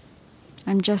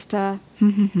 I'm just a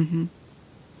And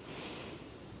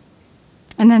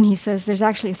then he says there's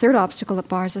actually a third obstacle that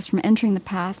bars us from entering the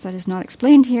path that is not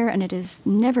explained here, and it is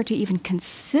never to even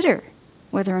consider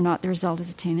whether or not the result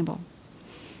is attainable.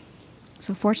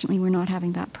 So fortunately, we're not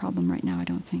having that problem right now, I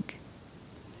don't think.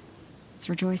 Let's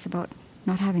rejoice about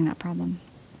not having that problem.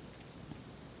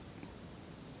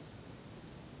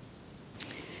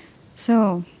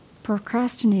 So,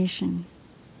 procrastination.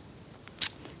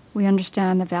 We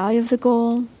understand the value of the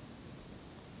goal.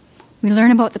 We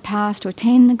learn about the path to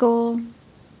attain the goal.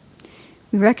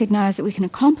 We recognize that we can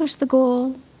accomplish the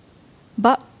goal,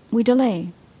 but we delay,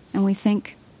 and we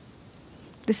think,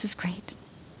 this is great.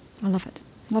 I love it.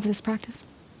 Love this practice.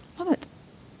 Love it.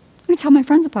 I'm going to tell my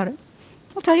friends about it.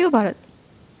 I'll tell you about it.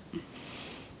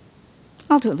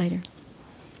 I'll do it later.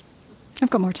 I've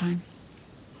got more time.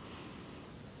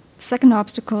 second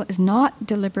obstacle is not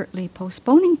deliberately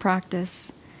postponing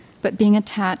practice, but being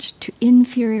attached to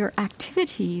inferior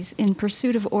activities in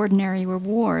pursuit of ordinary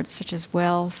rewards, such as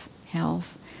wealth,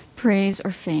 health, praise,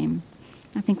 or fame.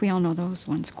 I think we all know those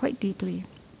ones quite deeply.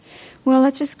 Well,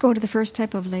 let's just go to the first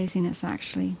type of laziness,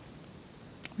 actually,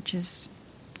 which is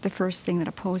the first thing that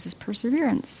opposes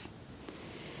perseverance.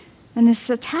 And this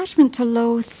attachment to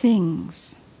low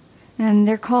things. And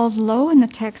they're called low in the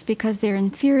text because they're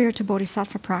inferior to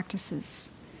bodhisattva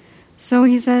practices. So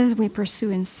he says we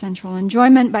pursue sensual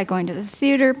enjoyment by going to the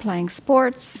theater, playing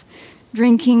sports,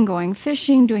 drinking, going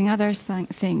fishing, doing other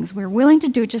things. We're willing to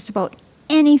do just about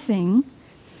anything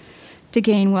to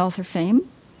gain wealth or fame.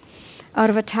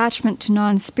 Out of attachment to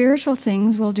non-spiritual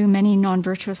things, we'll do many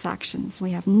non-virtuous actions.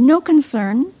 We have no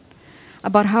concern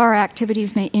about how our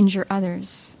activities may injure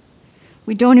others.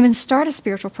 We don't even start a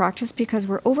spiritual practice because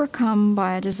we're overcome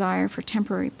by a desire for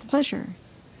temporary pleasure.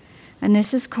 And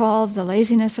this is called the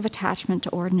laziness of attachment to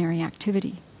ordinary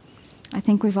activity. I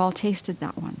think we've all tasted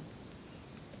that one.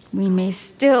 We may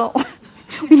still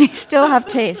have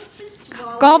tastes.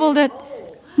 Gobbled it.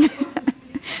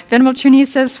 Venerable Trini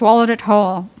says, swallowed it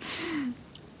whole.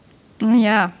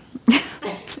 Yeah.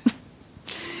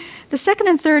 The second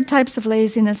and third types of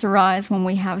laziness arise when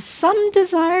we have some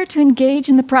desire to engage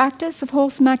in the practice of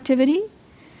wholesome activity.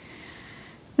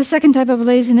 The second type of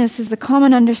laziness is the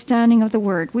common understanding of the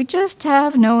word. We just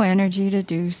have no energy to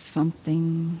do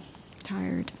something.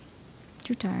 Tired.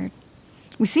 Too tired.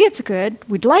 We see it's good.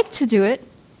 We'd like to do it.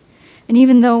 And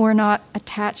even though we're not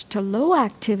attached to low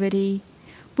activity,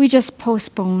 we just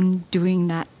postpone doing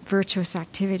that virtuous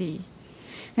activity.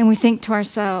 And we think to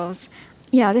ourselves,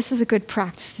 yeah, this is a good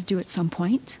practice to do at some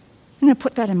point. I'm going to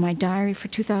put that in my diary for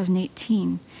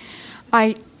 2018.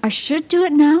 I should do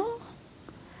it now,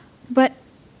 but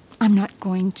I'm not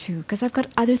going to because I've got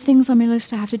other things on my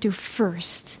list I have to do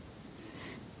first.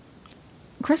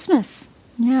 Christmas,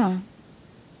 yeah.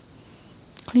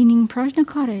 Cleaning Prajna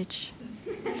Cottage.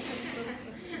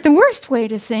 The worst way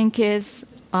to think is,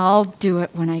 I'll do it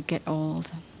when I get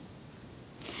old.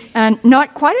 And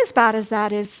not quite as bad as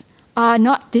that is,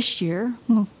 not this year.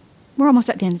 Well, we're almost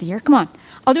at the end of the year. Come on.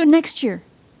 I'll do it next year.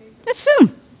 It's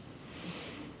soon.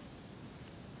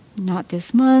 Not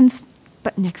this month,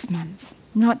 but next month.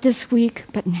 Not this week,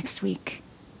 but next week.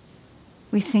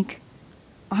 We think,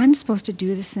 I'm supposed to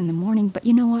do this in the morning, but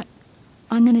you know what?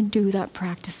 I'm going to do that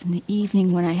practice in the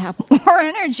evening when I have more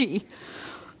energy.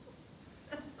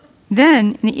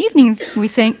 Then, in the evening, we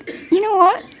think, you know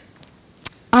what?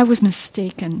 I was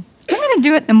mistaken. I'm going to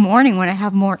do it in the morning when I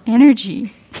have more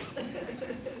energy.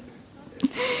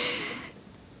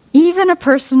 Even a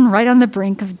person right on the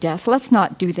brink of death, let's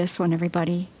not do this one,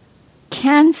 everybody,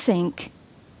 can think,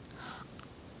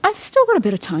 I've still got a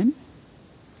bit of time.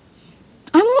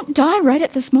 I won't die right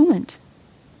at this moment.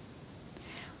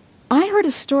 I heard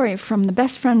a story from the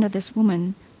best friend of this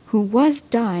woman who was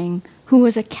dying, who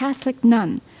was a Catholic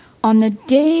nun, on the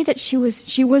day that she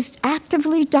was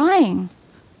actively dying.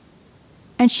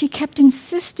 And she kept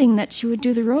insisting that she would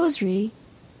do the rosary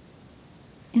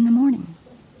in the morning.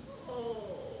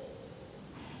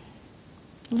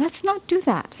 Let's not do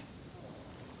that.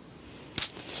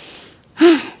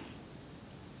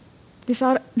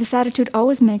 This attitude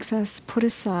always makes us put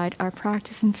aside our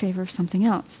practice in favor of something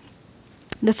else.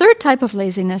 The third type of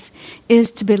laziness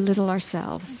is to belittle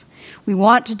ourselves. We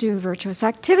want to do virtuous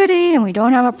activity and we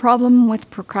don't have a problem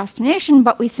with procrastination,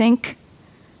 but we think,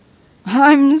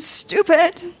 I'm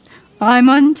stupid, I'm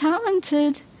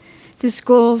untalented. This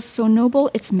goal is so noble,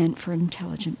 it's meant for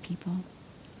intelligent people.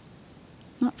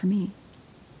 Not for me.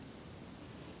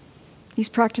 These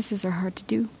practices are hard to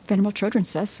do. Venerable Children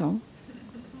says so.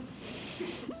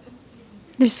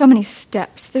 There's so many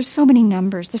steps, there's so many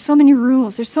numbers, there's so many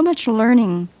rules, there's so much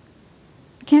learning.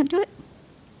 I can't do it.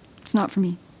 It's not for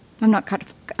me. I'm not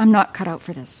cut out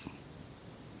for this.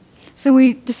 So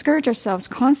we discourage ourselves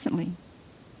constantly.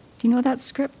 Do you know that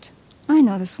script? I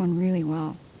know this one really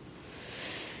well.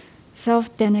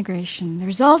 Self-denigration. The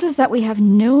result is that we have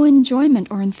no enjoyment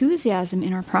or enthusiasm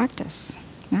in our practice.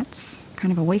 That's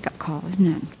kind of a wake-up call,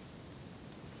 isn't it?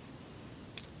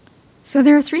 So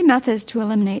there are 3 methods to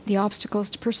eliminate the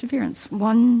obstacles to perseverance.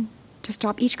 1, to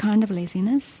stop each kind of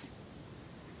laziness.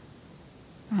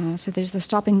 So there's the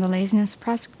stopping the laziness,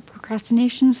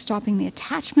 procrastination, stopping the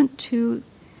attachment to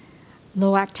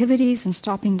low activities, and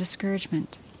stopping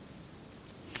discouragement.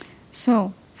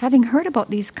 So, having heard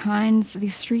about these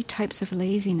 3 types of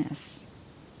laziness,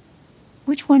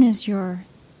 which one is your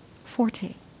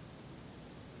forte?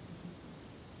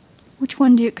 Which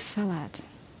one do you excel at?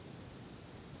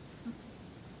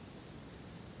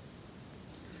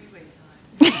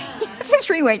 It's a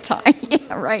three-way tie.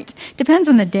 Yeah, right. Depends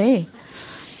on the day.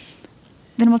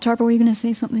 Venerable Tarpa, were you going to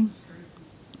say something?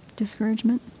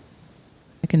 Discouragement?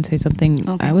 I can say something.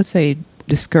 Okay. I would say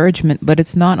discouragement, but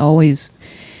it's not always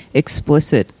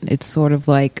explicit. It's sort of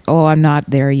like, oh, I'm not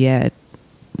there yet.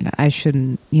 I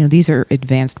shouldn't, these are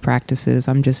advanced practices.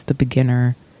 I'm just a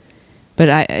beginner.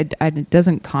 But it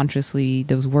doesn't consciously,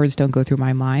 those words don't go through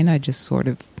my mind. I just sort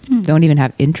of don't even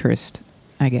have interest,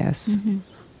 I guess. Mm-hmm.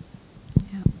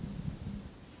 Yeah.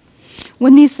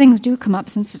 When these things do come up,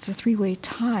 since it's a three-way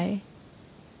tie,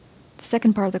 the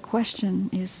second part of the question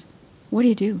is, what do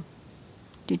you do?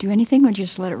 Do you do anything, or do you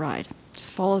just let it ride?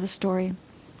 Just follow the story,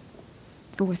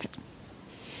 go with it?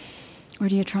 Or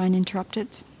do you try and interrupt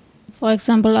it? For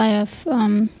example, I have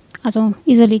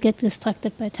easily get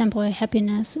distracted by temporary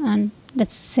happiness, and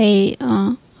let's say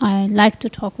I like to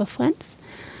talk with friends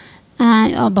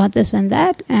about this and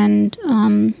that, and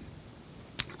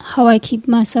how I keep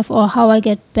myself or how I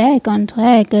get back on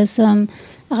track is I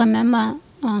remember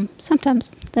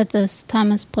sometimes that this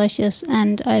time is precious,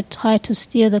 and I try to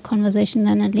steer the conversation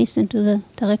then at least into the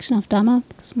direction of Dharma,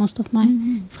 because most of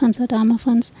my friends are Dharma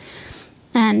friends,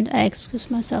 and I excuse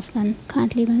myself then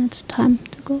kindly when it's time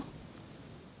to go.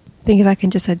 I think if I can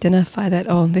just identify that,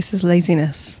 this is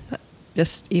laziness,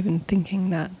 just even thinking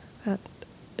that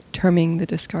terming the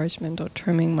discouragement or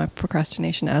terming my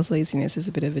procrastination as laziness is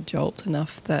a bit of a jolt,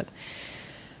 enough that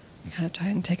I kind of try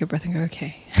and take a breath and go,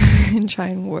 okay, and try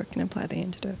and work and apply the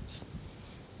antidotes.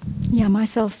 Yeah, my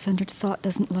self-centered thought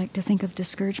doesn't like to think of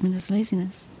discouragement as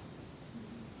laziness.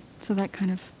 So that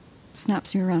kind of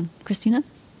snaps you around. Christina?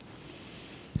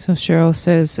 So Cheryl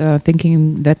says,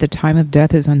 thinking that the time of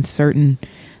death is uncertain,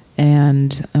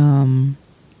 and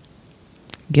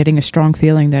getting a strong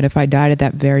feeling that if I died at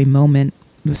that very moment,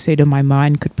 the state of my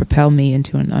mind could propel me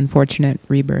into an unfortunate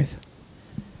rebirth.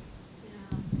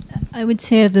 I would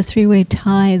say of the three-way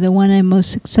tie, the one have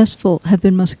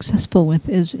been most successful with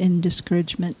is in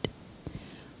discouragement.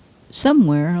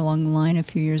 Somewhere along the line a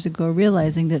few years ago,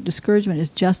 realizing that discouragement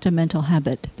is just a mental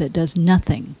habit that does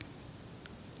nothing.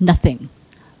 Nothing.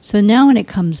 So now when it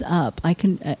comes up, I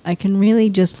can really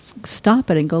just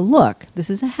stop it and go, look, this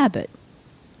is a habit.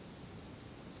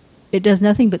 It does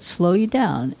nothing but slow you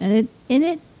down, and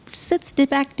it sits it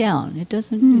back down. It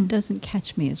doesn't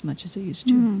catch me as much as it used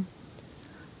to.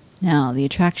 Now the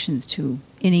attractions to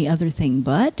any other thing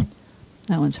but,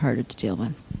 that one's harder to deal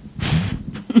with.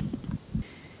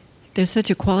 There's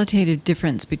such a qualitative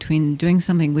difference between doing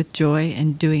something with joy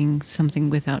and doing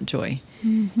something without joy.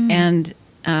 Mm-hmm. And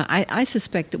I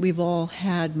suspect that we've all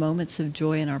had moments of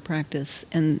joy in our practice,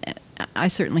 and I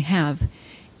certainly have.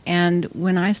 And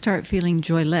when I start feeling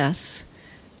joyless,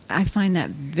 I find that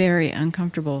very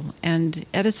uncomfortable. And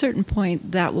at a certain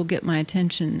point, that will get my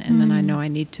attention, and then I know I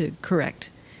need to correct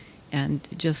and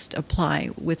just apply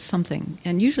with something.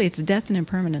 And usually it's death and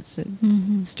impermanence that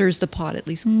stirs the pot, at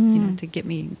least to get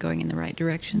me going in the right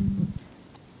direction.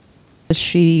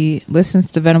 She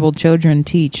listens to Venerable children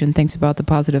teach and thinks about the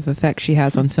positive effect she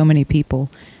has on so many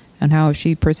people, and how if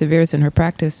she perseveres in her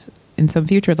practice, in some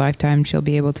future lifetime, she'll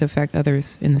be able to affect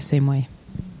others in the same way.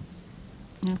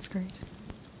 That's great.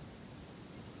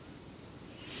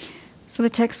 So the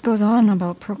text goes on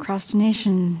about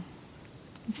procrastination.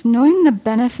 It's knowing the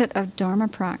benefit of Dharma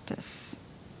practice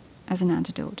as an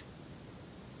antidote.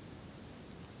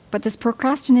 But this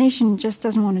procrastination just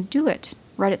doesn't want to do it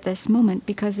right at this moment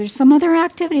because there's some other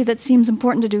activity that seems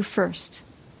important to do first.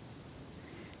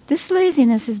 This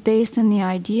laziness is based on the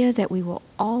idea that we will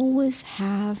always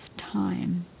have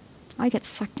time. I get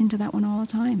sucked into that one all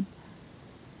the time.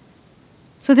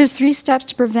 So there's 3 steps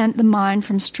to prevent the mind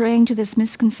from straying to this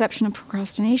misconception of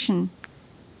procrastination.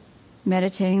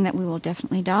 Meditating that we will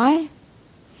definitely die,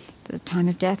 that the time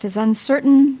of death is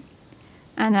uncertain,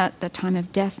 and that at the time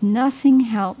of death nothing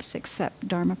helps except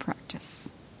Dharma practice.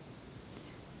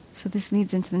 So this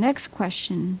leads into the next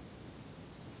question.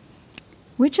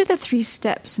 Which of the 3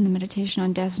 steps in the meditation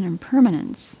on death and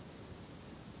impermanence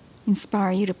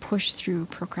inspire you to push through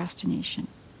procrastination?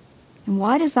 And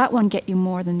why does that one get you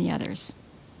more than the others?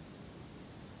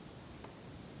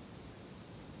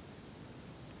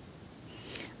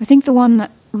 I think the one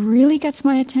that really gets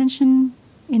my attention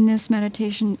in this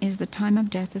meditation is the time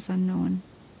of death is unknown.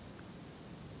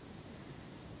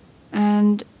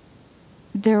 And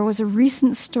there was a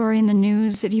recent story in the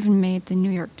news that even made the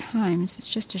New York Times. It's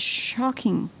just a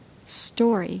shocking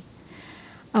story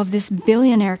of this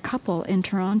billionaire couple in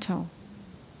Toronto.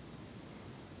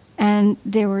 And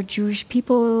they were Jewish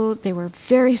people, they were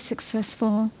very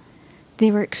successful, they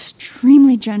were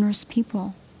extremely generous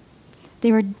people.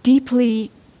 They were deeply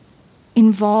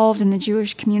involved in the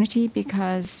Jewish community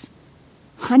because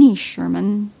Honey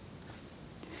Sherman,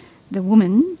 the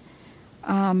woman,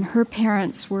 her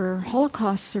parents were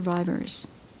Holocaust survivors.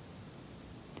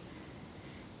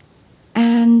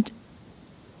 And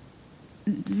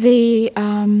they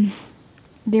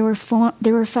were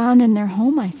found in their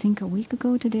home, I think, a week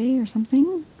ago today or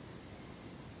something.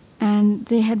 And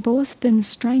they had both been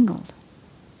strangled.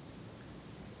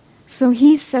 So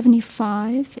he's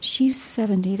 75, she's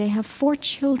 70. They have 4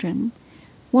 children.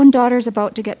 One daughter's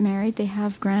about to get married. They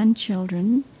have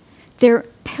grandchildren. They're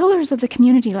pillars of the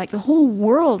community. Like, the whole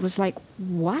world was like,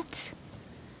 what?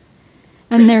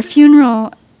 And their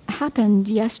funeral happened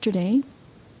yesterday.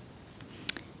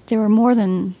 There were more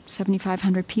than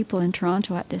 7,500 people in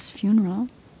Toronto at this funeral.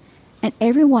 And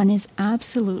everyone is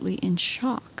absolutely in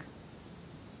shock.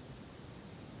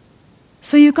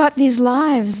 So you've got these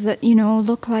lives that,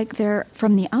 look like they're,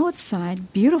 from the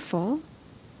outside, beautiful.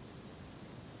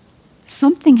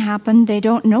 Something happened. They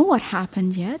don't know what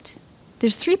happened yet.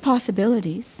 There's 3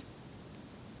 possibilities.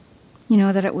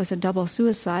 That it was a double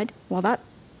suicide. Well,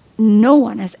 no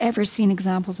one has ever seen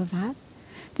examples of that.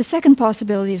 The second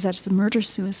possibility is that it's a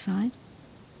murder-suicide.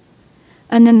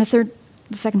 And then the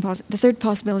third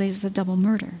possibility is a double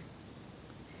murder.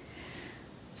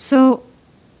 So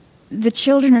the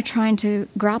children are trying to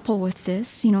grapple with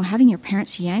this, having your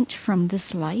parents yanked from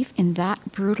this life in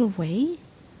that brutal way.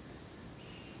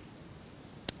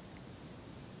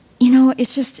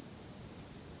 It's just,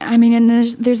 and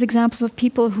there's examples of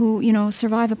people who,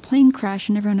 survive a plane crash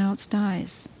and everyone else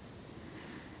dies.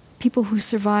 People who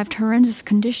survived horrendous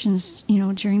conditions,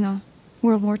 during the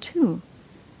World War II,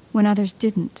 when others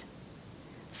didn't.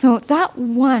 So that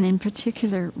one in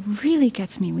particular really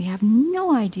gets me. We have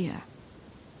no idea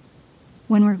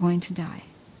when we're going to die.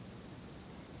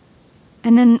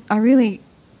 And then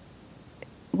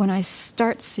when I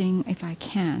start seeing, if I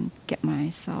can get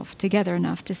myself together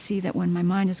enough to see that when my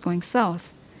mind is going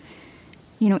south,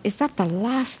 is that the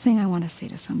last thing I want to say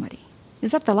to somebody?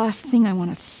 Is that the last thing I want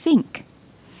to think?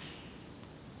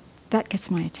 That gets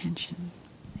my attention.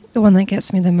 The one that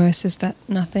gets me the most is that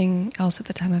nothing else at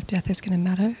the time of death is going to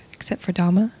matter except for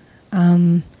Dharma.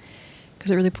 Because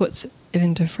it really puts it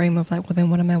into a frame of like, well, then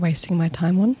what am I wasting my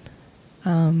time on?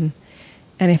 And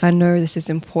if I know this is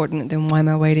important, then why am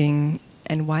I waiting,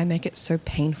 and why make it so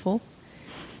painful?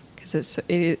 Because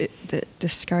the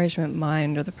discouragement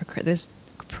mind, or this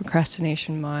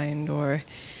procrastination mind, or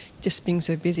just being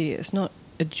so busy, it's not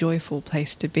a joyful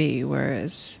place to be.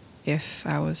 Whereas if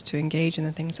I was to engage in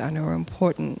the things I know are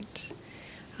important,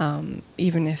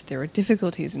 even if there are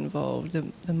difficulties involved,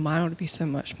 the mind would be so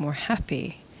much more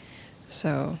happy.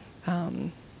 So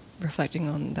reflecting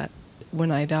on that,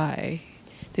 when I die,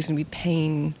 there's going to be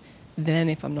pain then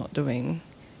if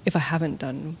I haven't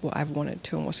done what I've wanted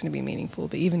to and what's going to be meaningful.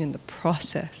 But even in the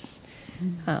process,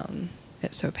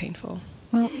 it's so painful.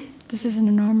 Well, this is an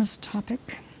enormous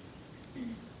topic.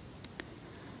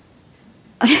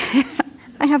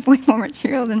 I have way more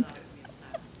material than...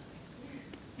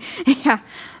 Yeah,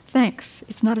 thanks.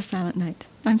 It's not a silent night.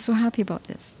 I'm so happy about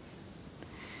this.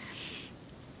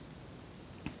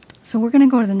 So we're going to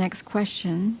go to the next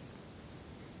question.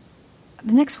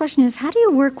 The next question is, how do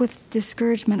you work with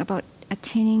discouragement about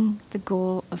attaining the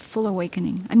goal of full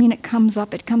awakening? It comes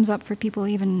up for people,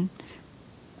 even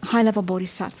high-level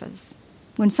bodhisattvas.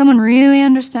 When someone really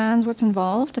understands what's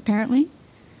involved, apparently,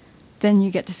 then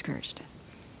you get discouraged.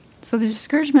 So the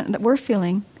discouragement that we're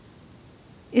feeling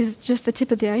is just the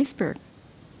tip of the iceberg,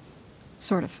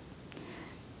 sort of.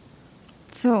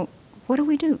 So what do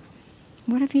we do?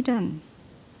 What have you done?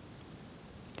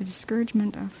 The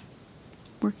discouragement of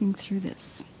working through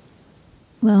this.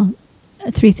 Well,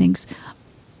 3 things.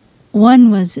 One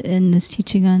was in this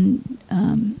teaching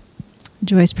on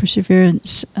Joyous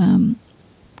perseverance.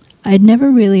 I'd never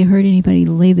really heard anybody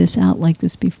lay this out like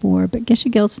this before, but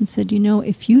Geshe Gelsen said,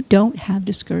 if you don't have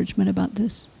discouragement about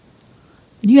this,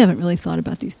 then you haven't really thought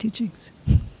about these teachings.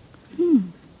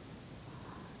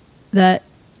 That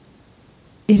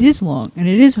it is long and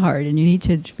it is hard, and you need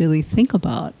to really think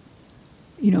about,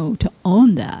 to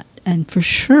own that. And for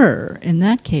sure, in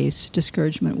that case,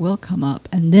 discouragement will come up,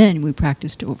 and then we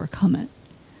practice to overcome it.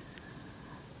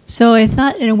 So I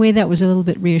thought, in a way, that was a little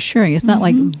bit reassuring. It's not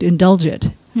like indulge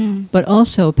it, but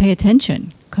also pay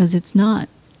attention, because it's not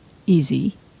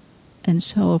easy. And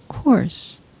so, of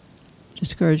course,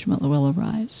 discouragement will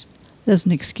arise. It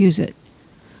doesn't excuse it,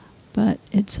 but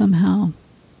it somehow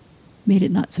made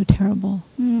it not so terrible.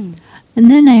 And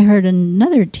then I heard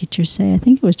another teacher say, I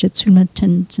think it was Jetsuma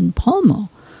Tenzin Palmo,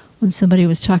 when somebody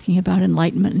was talking about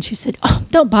enlightenment, and she said, "Oh,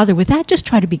 don't bother with that. Just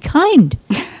try to be kind."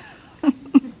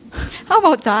 How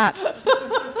about that?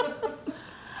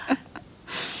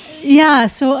 Yeah,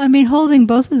 so I mean, holding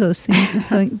both of those things,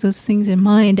 those things in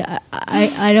mind,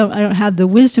 I don't have the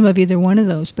wisdom of either one of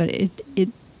those, but it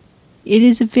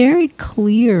is a very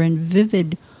clear and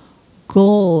vivid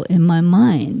goal in my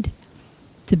mind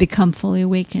to become fully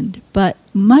awakened. But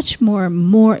much more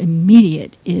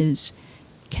immediate is,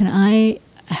 can I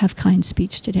have kind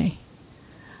speech today?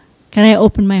 Can I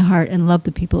open my heart and love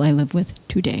the people I live with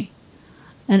today?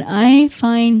 And I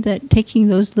find that taking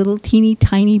those little teeny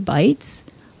tiny bites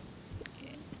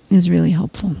is really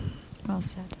helpful. Well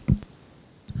said.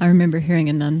 I remember hearing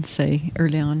a nun say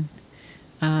early on,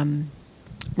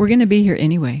 we're going to be here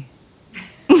anyway.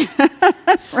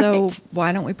 So Right.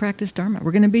 why don't we practice Dharma?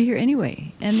 We're going to be here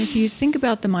anyway. And if you think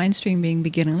about the mind stream being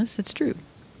beginningless, that's true.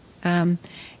 And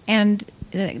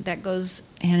that goes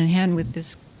hand in hand with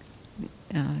this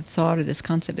thought or this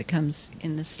concept that comes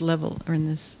in this level, or in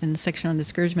the section on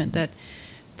discouragement, that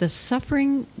the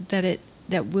suffering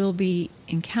that will be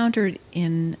encountered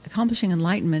in accomplishing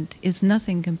enlightenment is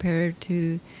nothing compared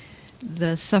to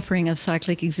the suffering of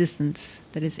cyclic existence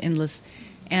that is endless.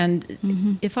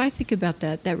 And if I think about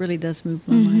that, that really does move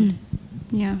my mind.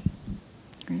 Yeah.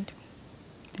 Great.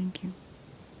 Thank you.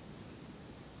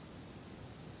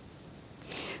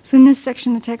 So in this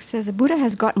section, the text says, a Buddha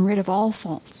has gotten rid of all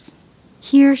faults.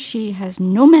 He or she has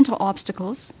no mental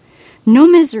obstacles, no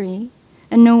misery,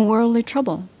 and no worldly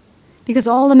trouble, because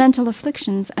all the mental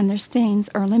afflictions and their stains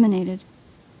are eliminated.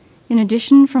 In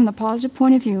addition, from the positive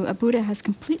point of view, a Buddha has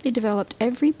completely developed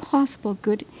every possible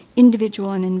good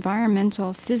individual and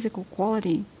environmental physical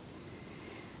quality,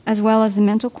 as well as the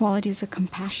mental qualities of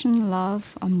compassion,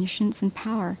 love, omniscience, and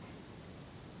power.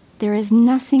 There is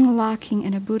nothing lacking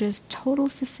in a Buddha's total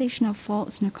cessation of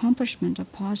faults and accomplishment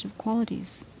of positive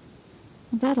qualities.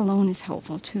 Well, that alone is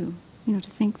helpful too, to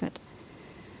think that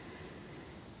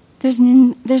there's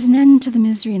an end to the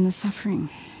misery and the suffering.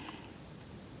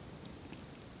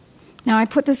 Now, I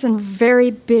put this in very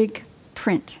big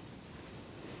print.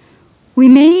 We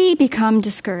may become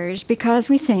discouraged because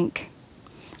we think,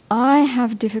 I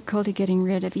have difficulty getting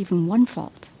rid of even one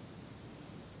fault.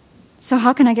 So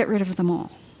how can I get rid of them all?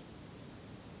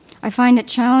 I find it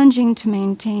challenging to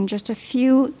maintain just a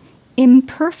few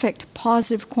imperfect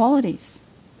positive qualities.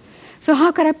 So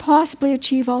how could I possibly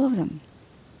achieve all of them?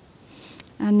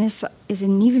 And this is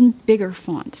an even bigger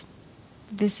font.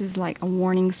 This is like a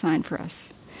warning sign for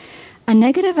us. A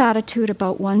negative attitude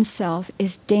about oneself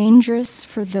is dangerous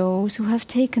for those who have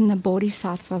taken the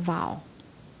Bodhisattva vow.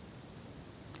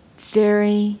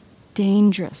 Very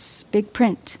dangerous. Big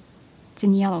print. It's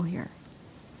in yellow here.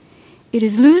 It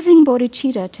is losing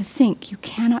bodhicitta to think you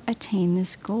cannot attain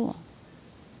this goal.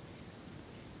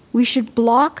 We should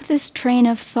block this train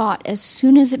of thought as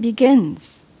soon as it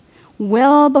begins,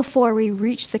 well before we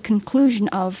reach the conclusion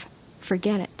of,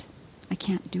 forget it, I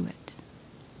can't do it.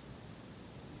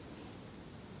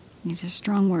 These are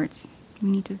strong words. We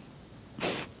need to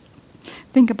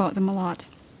think about them a lot.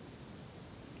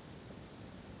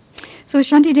 So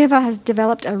Shantideva has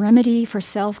developed a remedy for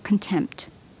self-contempt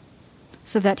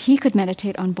so that he could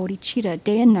meditate on bodhicitta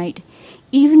day and night,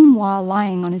 even while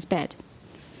lying on his bed.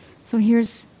 So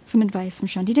here's some advice from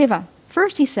Shantideva.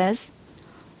 First, he says,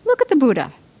 look at the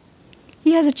Buddha.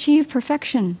 He has achieved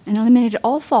perfection and eliminated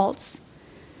all faults,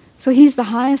 so he's the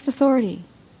highest authority.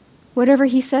 Whatever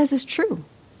he says is true.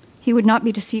 He would not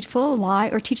be deceitful, lie,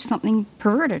 or teach something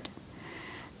perverted.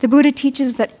 The Buddha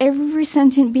teaches that every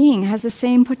sentient being has the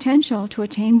same potential to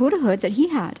attain Buddhahood that he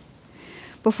had.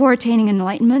 Before attaining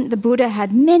enlightenment, the Buddha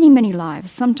had many, many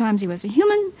lives. Sometimes he was a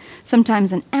human,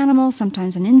 sometimes an animal,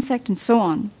 sometimes an insect, and so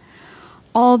on.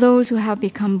 All those who have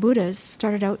become Buddhas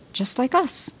started out just like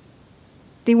us.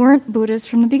 They weren't Buddhas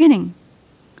from the beginning.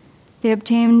 They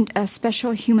obtained a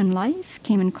special human life,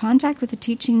 came in contact with the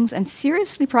teachings, and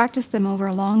seriously practiced them over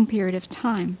a long period of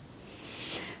time.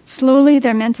 Slowly,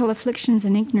 their mental afflictions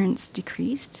and ignorance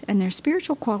decreased, and their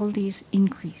spiritual qualities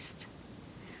increased.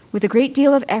 With a great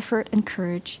deal of effort and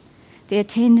courage, they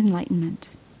attained enlightenment.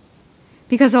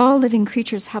 Because all living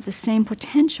creatures have the same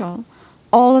potential,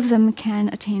 all of them can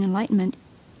attain enlightenment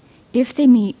if they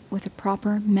meet with a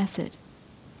proper method,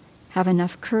 have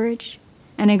enough courage,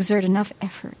 and exert enough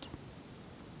effort.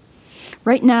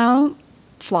 Right now,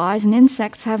 flies and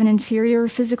insects have an inferior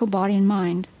physical body and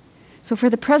mind, so for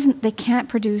the present they can't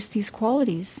produce these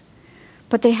qualities,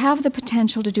 but they have the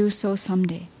potential to do so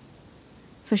someday.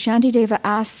 So Shantideva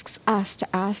asks us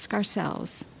to ask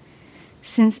ourselves,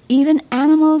 since even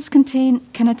animals can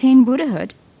attain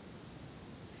Buddhahood,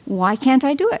 why can't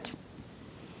I do it?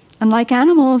 Unlike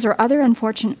animals or other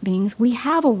unfortunate beings, we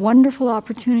have a wonderful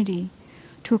opportunity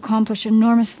to accomplish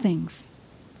enormous things.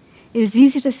 It is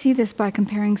easy to see this by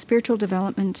comparing spiritual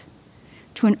development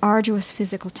to an arduous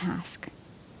physical task.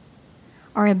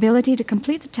 Our ability to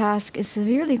complete the task is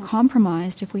severely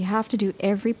compromised if we have to do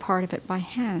every part of it by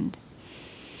hand.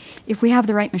 If we have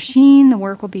the right machine, the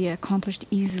work will be accomplished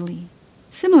easily.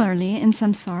 Similarly, in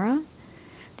samsara,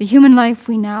 the human life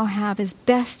we now have is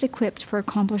best equipped for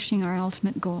accomplishing our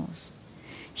ultimate goals.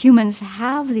 Humans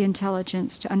have the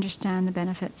intelligence to understand the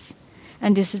benefits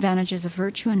and disadvantages of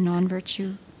virtue and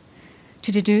non-virtue,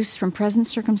 to deduce from present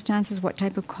circumstances what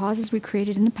type of causes we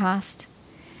created in the past,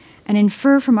 and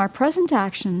infer from our present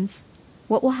actions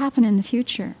what will happen in the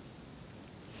future.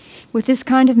 With this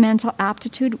kind of mental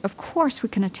aptitude, of course we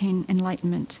can attain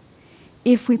enlightenment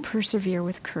if we persevere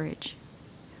with courage.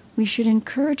 We should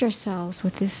encourage ourselves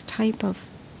with this type of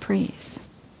praise.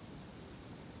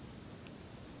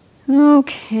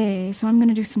 Okay, so I'm going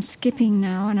to do some skipping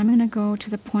now, and I'm going to go to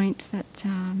the point that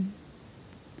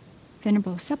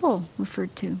Venerable Thubten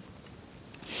referred to.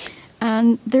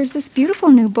 And there's this beautiful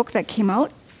new book that came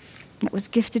out that was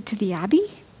gifted to the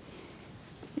Abbey.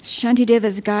 It's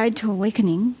Shantideva's Guide to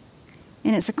Awakening,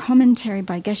 and it's a commentary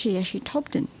by Geshe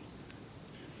Thubten.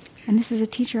 And this is a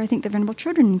teacher I think the Venerable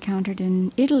Children encountered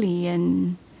in Italy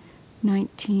in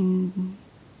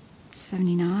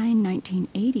 1979,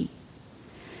 1980.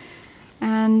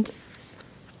 And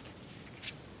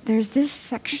there's this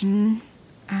section.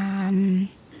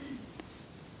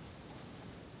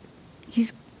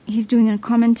 He's doing a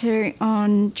commentary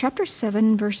on chapter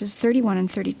 7, verses 31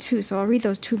 and 32. So I'll read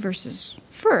those two verses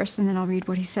first, and then I'll read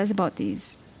what he says about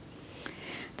these.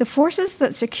 The forces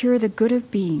that secure the good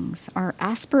of beings are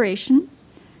aspiration,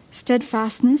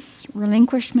 steadfastness,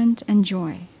 relinquishment, and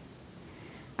joy.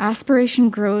 Aspiration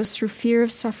grows through fear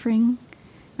of suffering,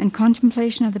 and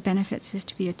contemplation of the benefits is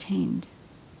to be attained.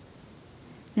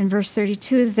 Then verse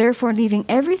 32 is, therefore, leaving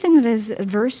everything that is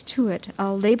adverse to it,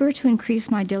 I'll labor to increase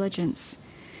my diligence,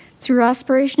 through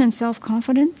aspiration and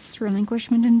self-confidence,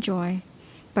 relinquishment and joy,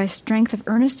 by strength of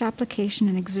earnest application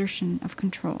and exertion of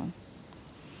control.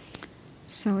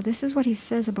 So this is what he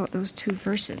says about those two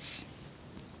verses.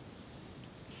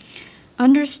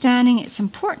 Understanding its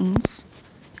importance,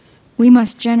 we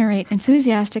must generate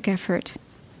enthusiastic effort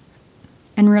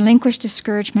and relinquish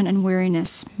discouragement and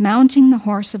weariness, mounting the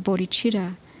horse of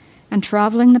bodhicitta and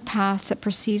traveling the path that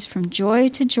proceeds from joy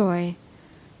to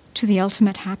the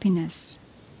ultimate happiness.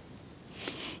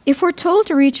 If we're told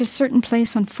to reach a certain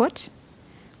place on foot,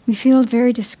 we feel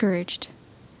very discouraged.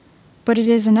 But it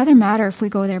is another matter if we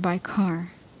go there by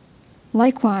car.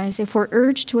 Likewise, if we're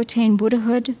urged to attain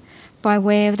Buddhahood by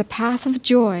way of the path of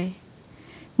joy,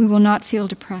 we will not feel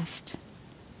depressed.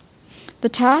 The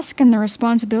task and the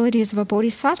responsibilities of a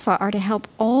bodhisattva are to help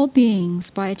all beings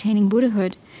by attaining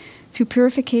Buddhahood through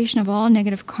purification of all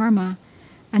negative karma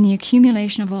and the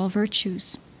accumulation of all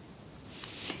virtues.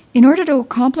 In order to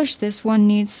accomplish this, one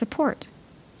needs support.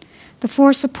 The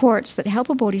four supports that help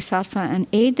a bodhisattva and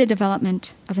aid the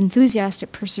development of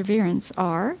enthusiastic perseverance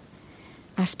are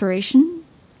aspiration,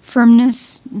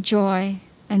 firmness, joy,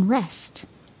 and rest.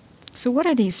 So what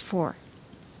are these four?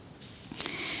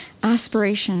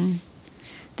 Aspiration.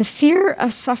 The fear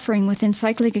of suffering within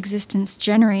cyclic existence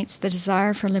generates the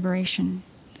desire for liberation.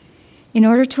 In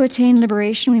order to attain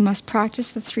liberation, we must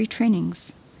practice the three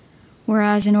trainings,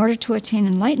 whereas in order to attain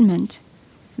enlightenment,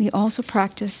 we also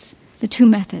practice the two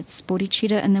methods,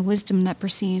 bodhicitta and the wisdom that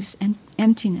perceives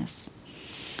emptiness.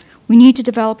 We need to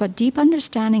develop a deep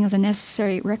understanding of the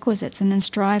necessary requisites and then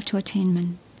strive to attain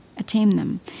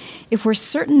them. If we're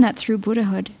certain that through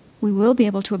Buddhahood we will be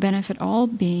able to benefit all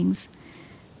beings,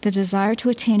 the desire to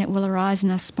attain it will arise in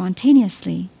us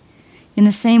spontaneously, in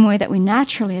the same way that we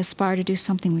naturally aspire to do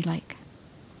something we like.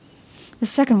 The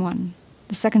second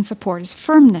support is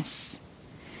firmness.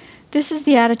 This is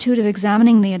the attitude of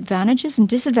examining the advantages and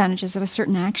disadvantages of a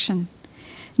certain action,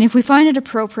 and if we find it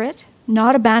appropriate,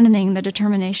 not abandoning the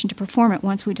determination to perform it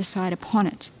once we decide upon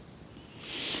it.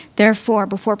 Therefore,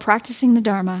 before practicing the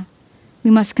Dharma,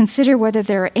 we must consider whether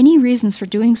there are any reasons for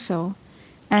doing so,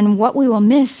 and what we will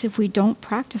miss if we don't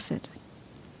practice it.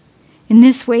 In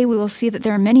this way, we will see that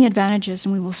there are many advantages,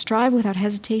 and we will strive without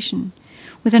hesitation,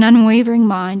 with an unwavering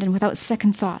mind, and without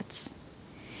second thoughts.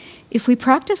 If we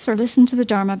practice or listen to the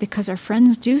Dharma because our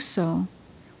friends do so,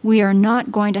 we are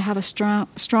not going to have a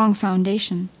strong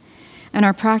foundation, and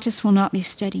our practice will not be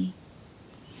steady.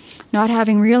 Not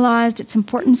having realized its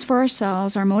importance for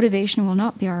ourselves, our motivation will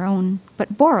not be our own,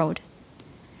 but borrowed.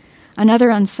 Another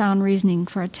unsound reasoning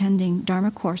for attending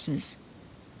Dharma courses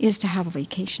is to have a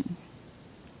vacation.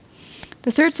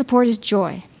 The third support is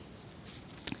joy.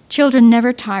 Children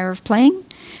never tire of playing,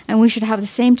 and we should have the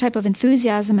same type of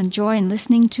enthusiasm and joy in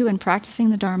listening to and practicing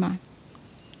the Dharma.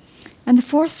 And the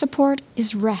fourth support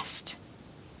is rest.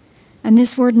 And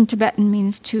this word in Tibetan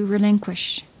means to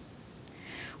relinquish.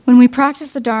 When we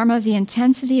practice the Dharma, the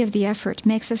intensity of the effort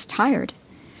makes us tired,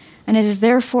 and it is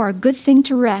therefore a good thing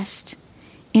to rest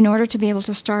in order to be able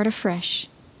to start afresh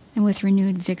and with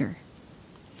renewed vigor.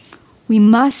 We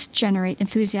must generate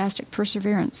enthusiastic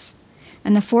perseverance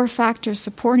and the 4 factors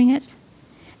supporting it,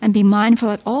 and be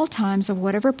mindful at all times of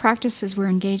whatever practices we're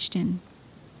engaged in.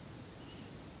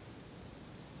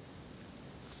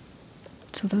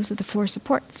 So those are the 4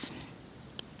 supports.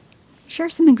 Share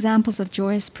some examples of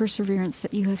joyous perseverance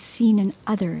that you have seen in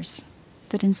others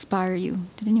that inspire you.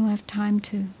 Did anyone have time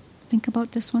to think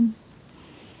about this one?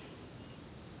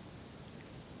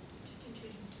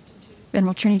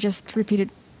 Venerable Trini just repeated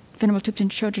Venerable Thubten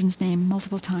Chodron's name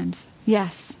multiple times.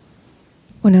 Yes.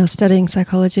 When I was studying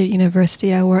psychology at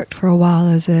university, I worked for a while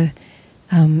as a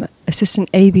assistant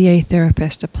ABA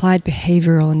therapist, applied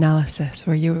behavioral analysis,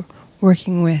 where you're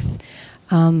working with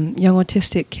young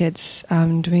autistic kids,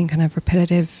 doing kind of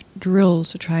repetitive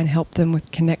drills to try and help them with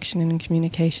connection and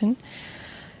communication.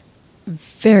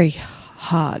 Very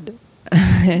hard.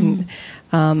 And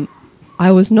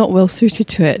I was not well suited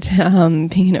to it,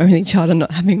 being an only child and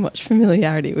not having much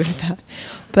familiarity with that.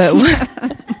 But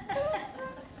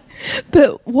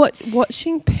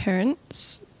watching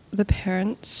the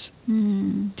parents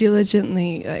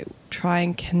diligently try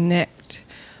and connect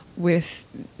with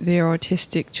their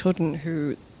autistic children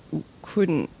who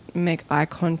couldn't make eye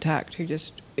contact, who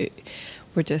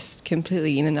were just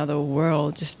completely in another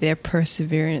world, just their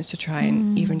perseverance to try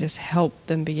and even just help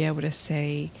them be able to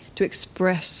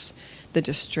express the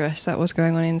distress that was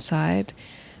going on inside,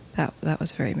 that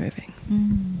was very moving.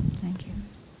 Thank you.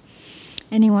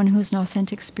 Anyone who's an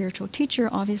authentic spiritual teacher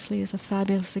obviously is a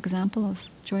fabulous example of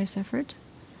joyous effort.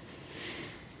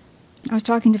 I was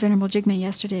talking to Venerable Jigme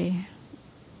yesterday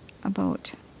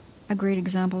about a great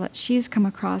example that she's come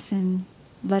across in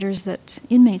letters that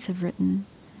inmates have written.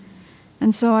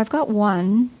 And so I've got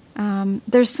one.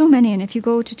 There's so many, and if you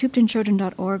go to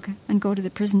thubtenchodron.org and go to the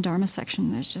prison dharma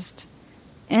section, there's just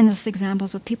endless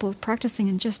examples of people practicing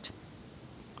in just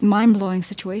mind-blowing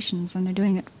situations, and they're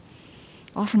doing it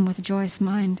often with a joyous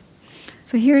mind.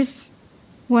 So here's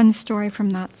one story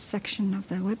from that section of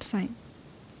the website.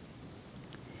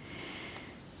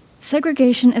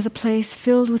 Segregation is a place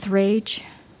filled with rage,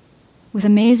 with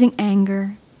amazing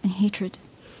anger and hatred.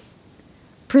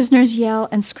 Prisoners yell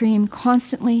and scream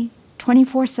constantly,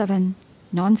 24/7,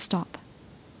 non-stop.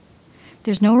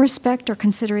 There's no respect or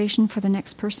consideration for the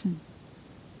next person.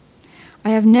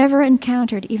 I have never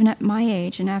encountered, even at my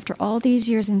age and after all these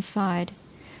years inside,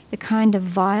 the kind of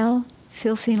vile,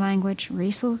 filthy language,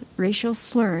 racial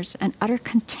slurs, and utter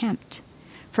contempt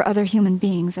for other human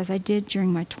beings as I did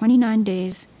during my 29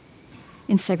 days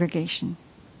in segregation,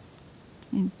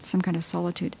 in some kind of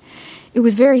solitude. It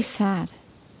was very sad.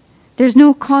 There's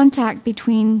no contact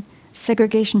between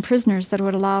segregation prisoners that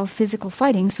would allow physical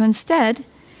fighting, so instead,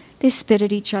 they spit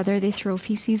at each other, they throw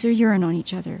feces or urine on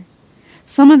each other.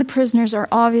 Some of the prisoners are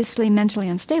obviously mentally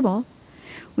unstable,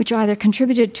 which either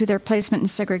contributed to their placement in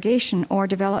segregation or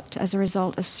developed as a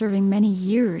result of serving many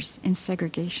years in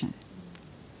segregation.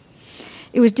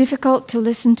 It was difficult to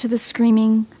listen to the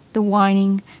screaming, the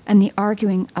whining, and the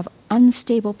arguing of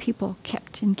unstable people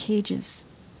kept in cages.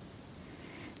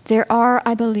 There are,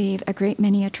 I believe, a great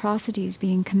many atrocities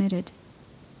being committed.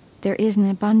 There is an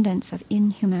abundance of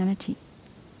inhumanity.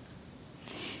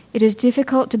 It is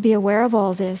difficult to be aware of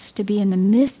all this, to be in the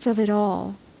midst of it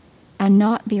all, and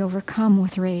not be overcome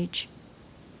with rage.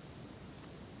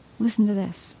 Listen to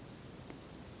this.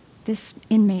 This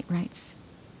inmate writes,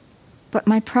 "But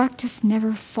my practice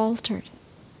never faltered.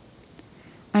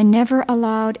 I never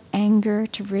allowed anger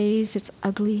to raise its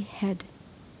ugly head.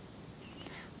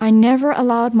 I never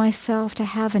allowed myself to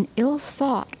have an ill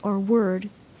thought or word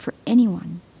for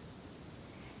anyone,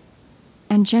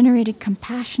 and generated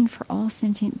compassion for all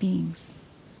sentient beings.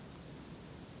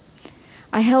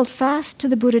 I held fast to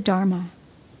the Buddha Dharma.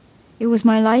 It was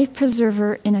my life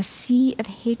preserver in a sea of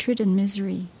hatred and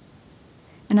misery,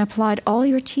 and applied all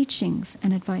your teachings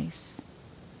and advice.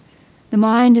 The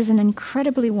mind is an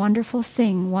incredibly wonderful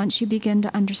thing once you begin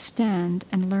to understand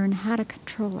and learn how to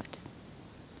control it.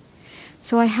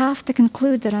 So I have to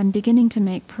conclude that I'm beginning to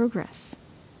make progress,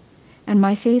 and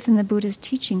my faith in the Buddha's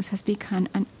teachings has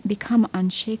become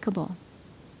unshakable.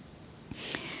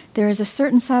 There is a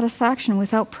certain satisfaction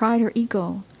without pride or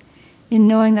ego in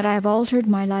knowing that I have altered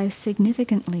my life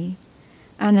significantly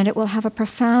and that it will have a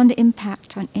profound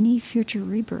impact on any future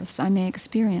rebirths I may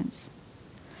experience.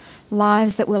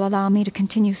 Lives that will allow me to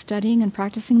continue studying and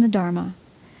practicing the Dharma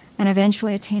and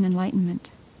eventually attain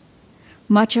enlightenment.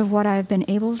 Much of what I have been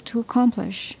able to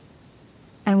accomplish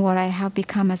and what I have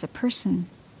become as a person,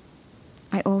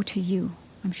 I owe to you.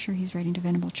 I'm sure he's writing to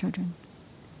Venerable Children.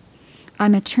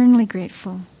 I'm eternally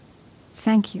grateful.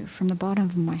 Thank you from the bottom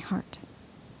of my heart.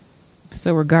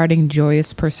 So regarding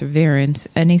joyous perseverance,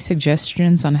 any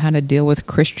suggestions on how to deal with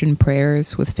Christian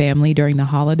prayers with family during the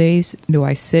holidays? Do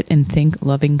I sit and think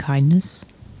loving kindness?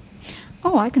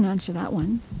 Oh, I can answer that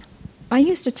one. I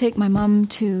used to take my mom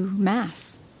to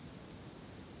Mass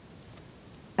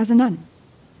as a nun.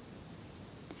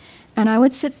 And I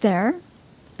would sit there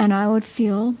and I would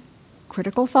feel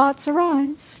critical thoughts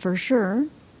arise, for sure.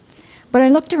 But I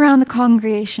looked around the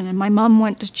congregation, and my mom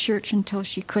went to church until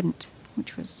she couldn't,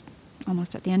 which was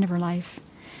almost at the end of her life.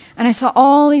 And I saw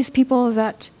all these people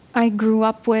that I grew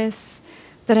up with,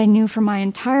 that I knew for my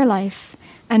entire life,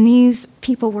 and these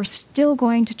people were still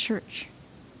going to church.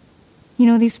 You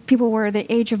know, these people were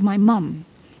the age of my mom,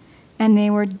 and they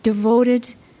were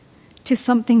devoted to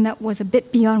something that was a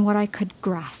bit beyond what I could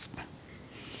grasp.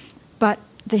 But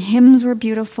the hymns were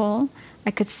beautiful.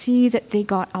 I could see that they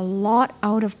got a lot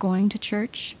out of going to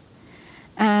church,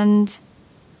 and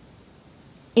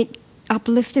it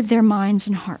uplifted their minds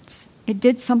and hearts. It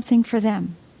did something for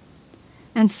them.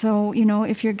 And so, you know,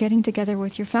 if you're getting together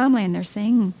with your family and they're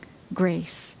saying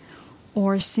grace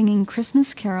or singing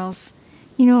Christmas carols,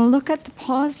 you know, look at the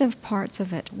positive parts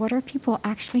of it. What are people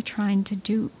actually trying to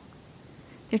do?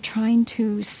 They're trying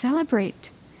to celebrate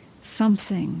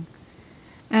something.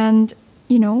 And,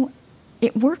 you know,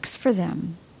 it works for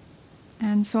them.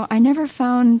 And so I never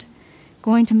found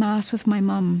going to Mass with my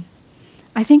mom.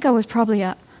 I think I was probably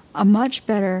a much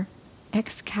better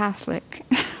ex-Catholic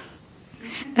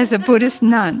as a Buddhist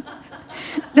nun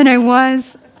than I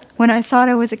was when I thought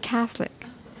I was a Catholic.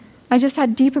 I just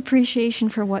had deep appreciation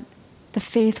for what the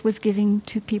faith was giving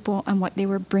to people and what they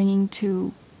were bringing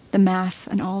to the Mass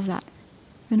and all of that.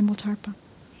 Venerable Tarpa.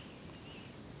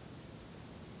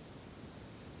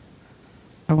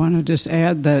 I want to just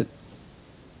add that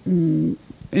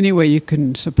any way you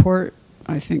can support,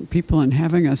 I think, people in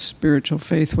having a spiritual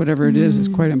faith, whatever it is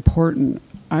quite important.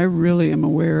 I really am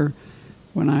aware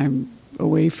when I'm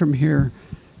away from here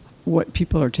what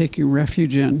people are taking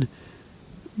refuge in.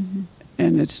 Mm-hmm.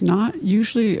 And it's not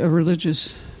usually a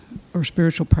religious or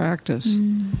spiritual practice.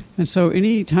 And so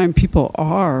any time people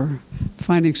are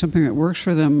finding something that works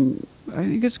for them, I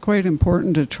think it's quite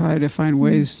important to try to find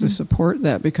ways to support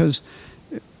that, because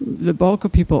the bulk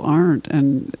of people aren't,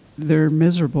 and they're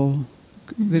miserable.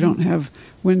 They don't have,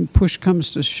 when push comes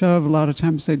to shove, a lot of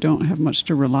times they don't have much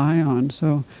to rely on.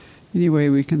 So anyway,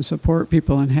 we can support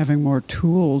people in having more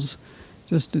tools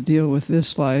just to deal with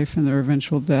this life and their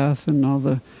eventual death and all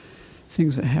the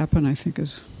things that happen, I think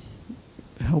is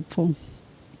helpful.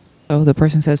 So the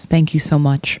person says, thank you so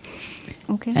much.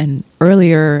 Okay. And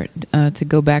earlier, to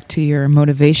go back to your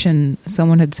motivation,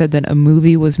 someone had said that a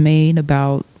movie was made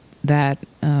about that.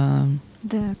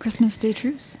 The Christmas Day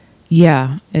Truce?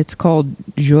 Yeah, it's called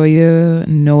Joyeux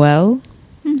Noël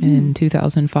in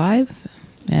 2005.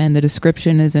 And the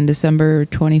description is in December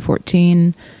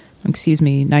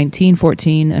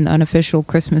 1914, an unofficial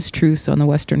Christmas truce on the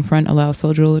Western Front allows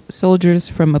soldiers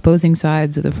from opposing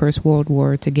sides of the First World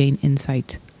War to gain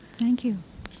insight. Thank you.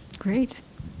 Great.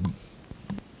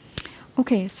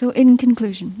 Okay, so in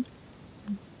conclusion,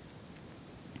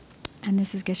 and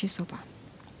this is Geshe Sopa.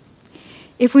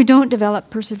 If we don't develop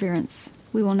perseverance,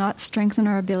 we will not strengthen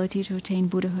our ability to attain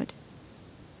Buddhahood.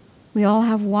 We all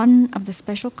have one of the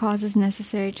special causes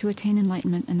necessary to attain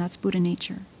enlightenment, and that's Buddha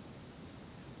nature.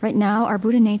 Right now, our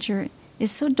Buddha nature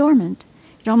is so dormant,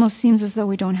 it almost seems as though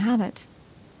we don't have it.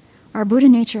 Our Buddha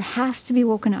nature has to be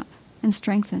woken up and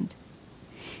strengthened.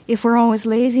 If we're always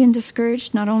lazy and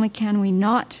discouraged, not only can we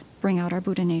not bring out our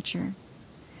Buddha nature,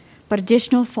 but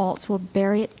additional faults will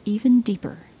bury it even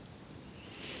deeper.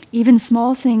 Even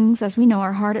small things, as we know,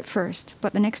 are hard at first,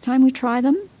 but the next time we try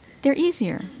them, they're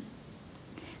easier.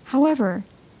 However,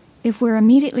 if we're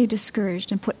immediately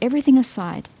discouraged and put everything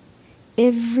aside,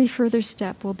 every further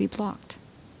step will be blocked.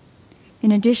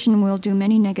 In addition, we'll do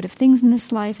many negative things in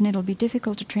this life, and it'll be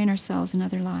difficult to train ourselves in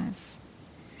other lives.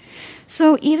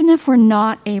 So even if we're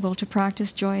not able to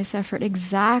practice joyous effort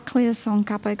exactly as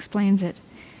Tsongkhapa explains it,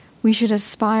 we should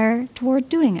aspire toward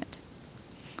doing it.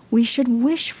 We should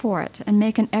wish for it and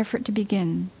make an effort to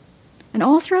begin. And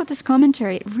all throughout this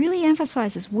commentary, it really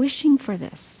emphasizes wishing for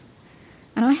this.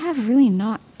 And I have really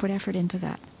not put effort into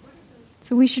that.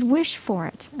 So we should wish for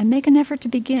it and make an effort to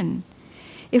begin.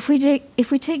 If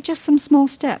we take just some small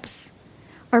steps,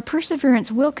 our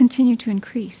perseverance will continue to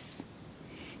increase.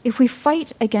 If we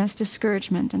fight against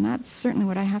discouragement, and that's certainly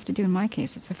what I have to do in my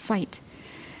case, it's a fight,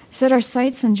 set our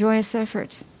sights on joyous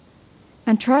effort,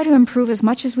 and try to improve as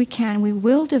much as we can, we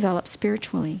will develop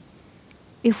spiritually.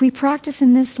 If we practice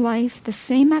in this life, the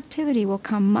same activity will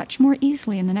come much more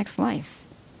easily in the next life.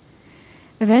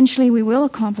 Eventually, we will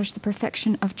accomplish the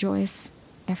perfection of joyous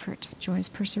effort, joyous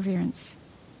perseverance.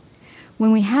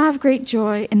 When we have great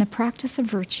joy in the practice of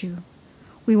virtue,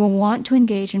 we will want to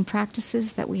engage in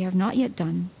practices that we have not yet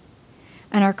done,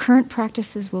 and our current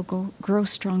practices will grow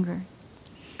stronger.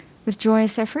 With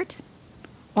joyous effort,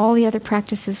 all the other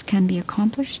practices can be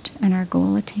accomplished and our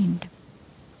goal attained.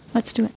 Let's do it.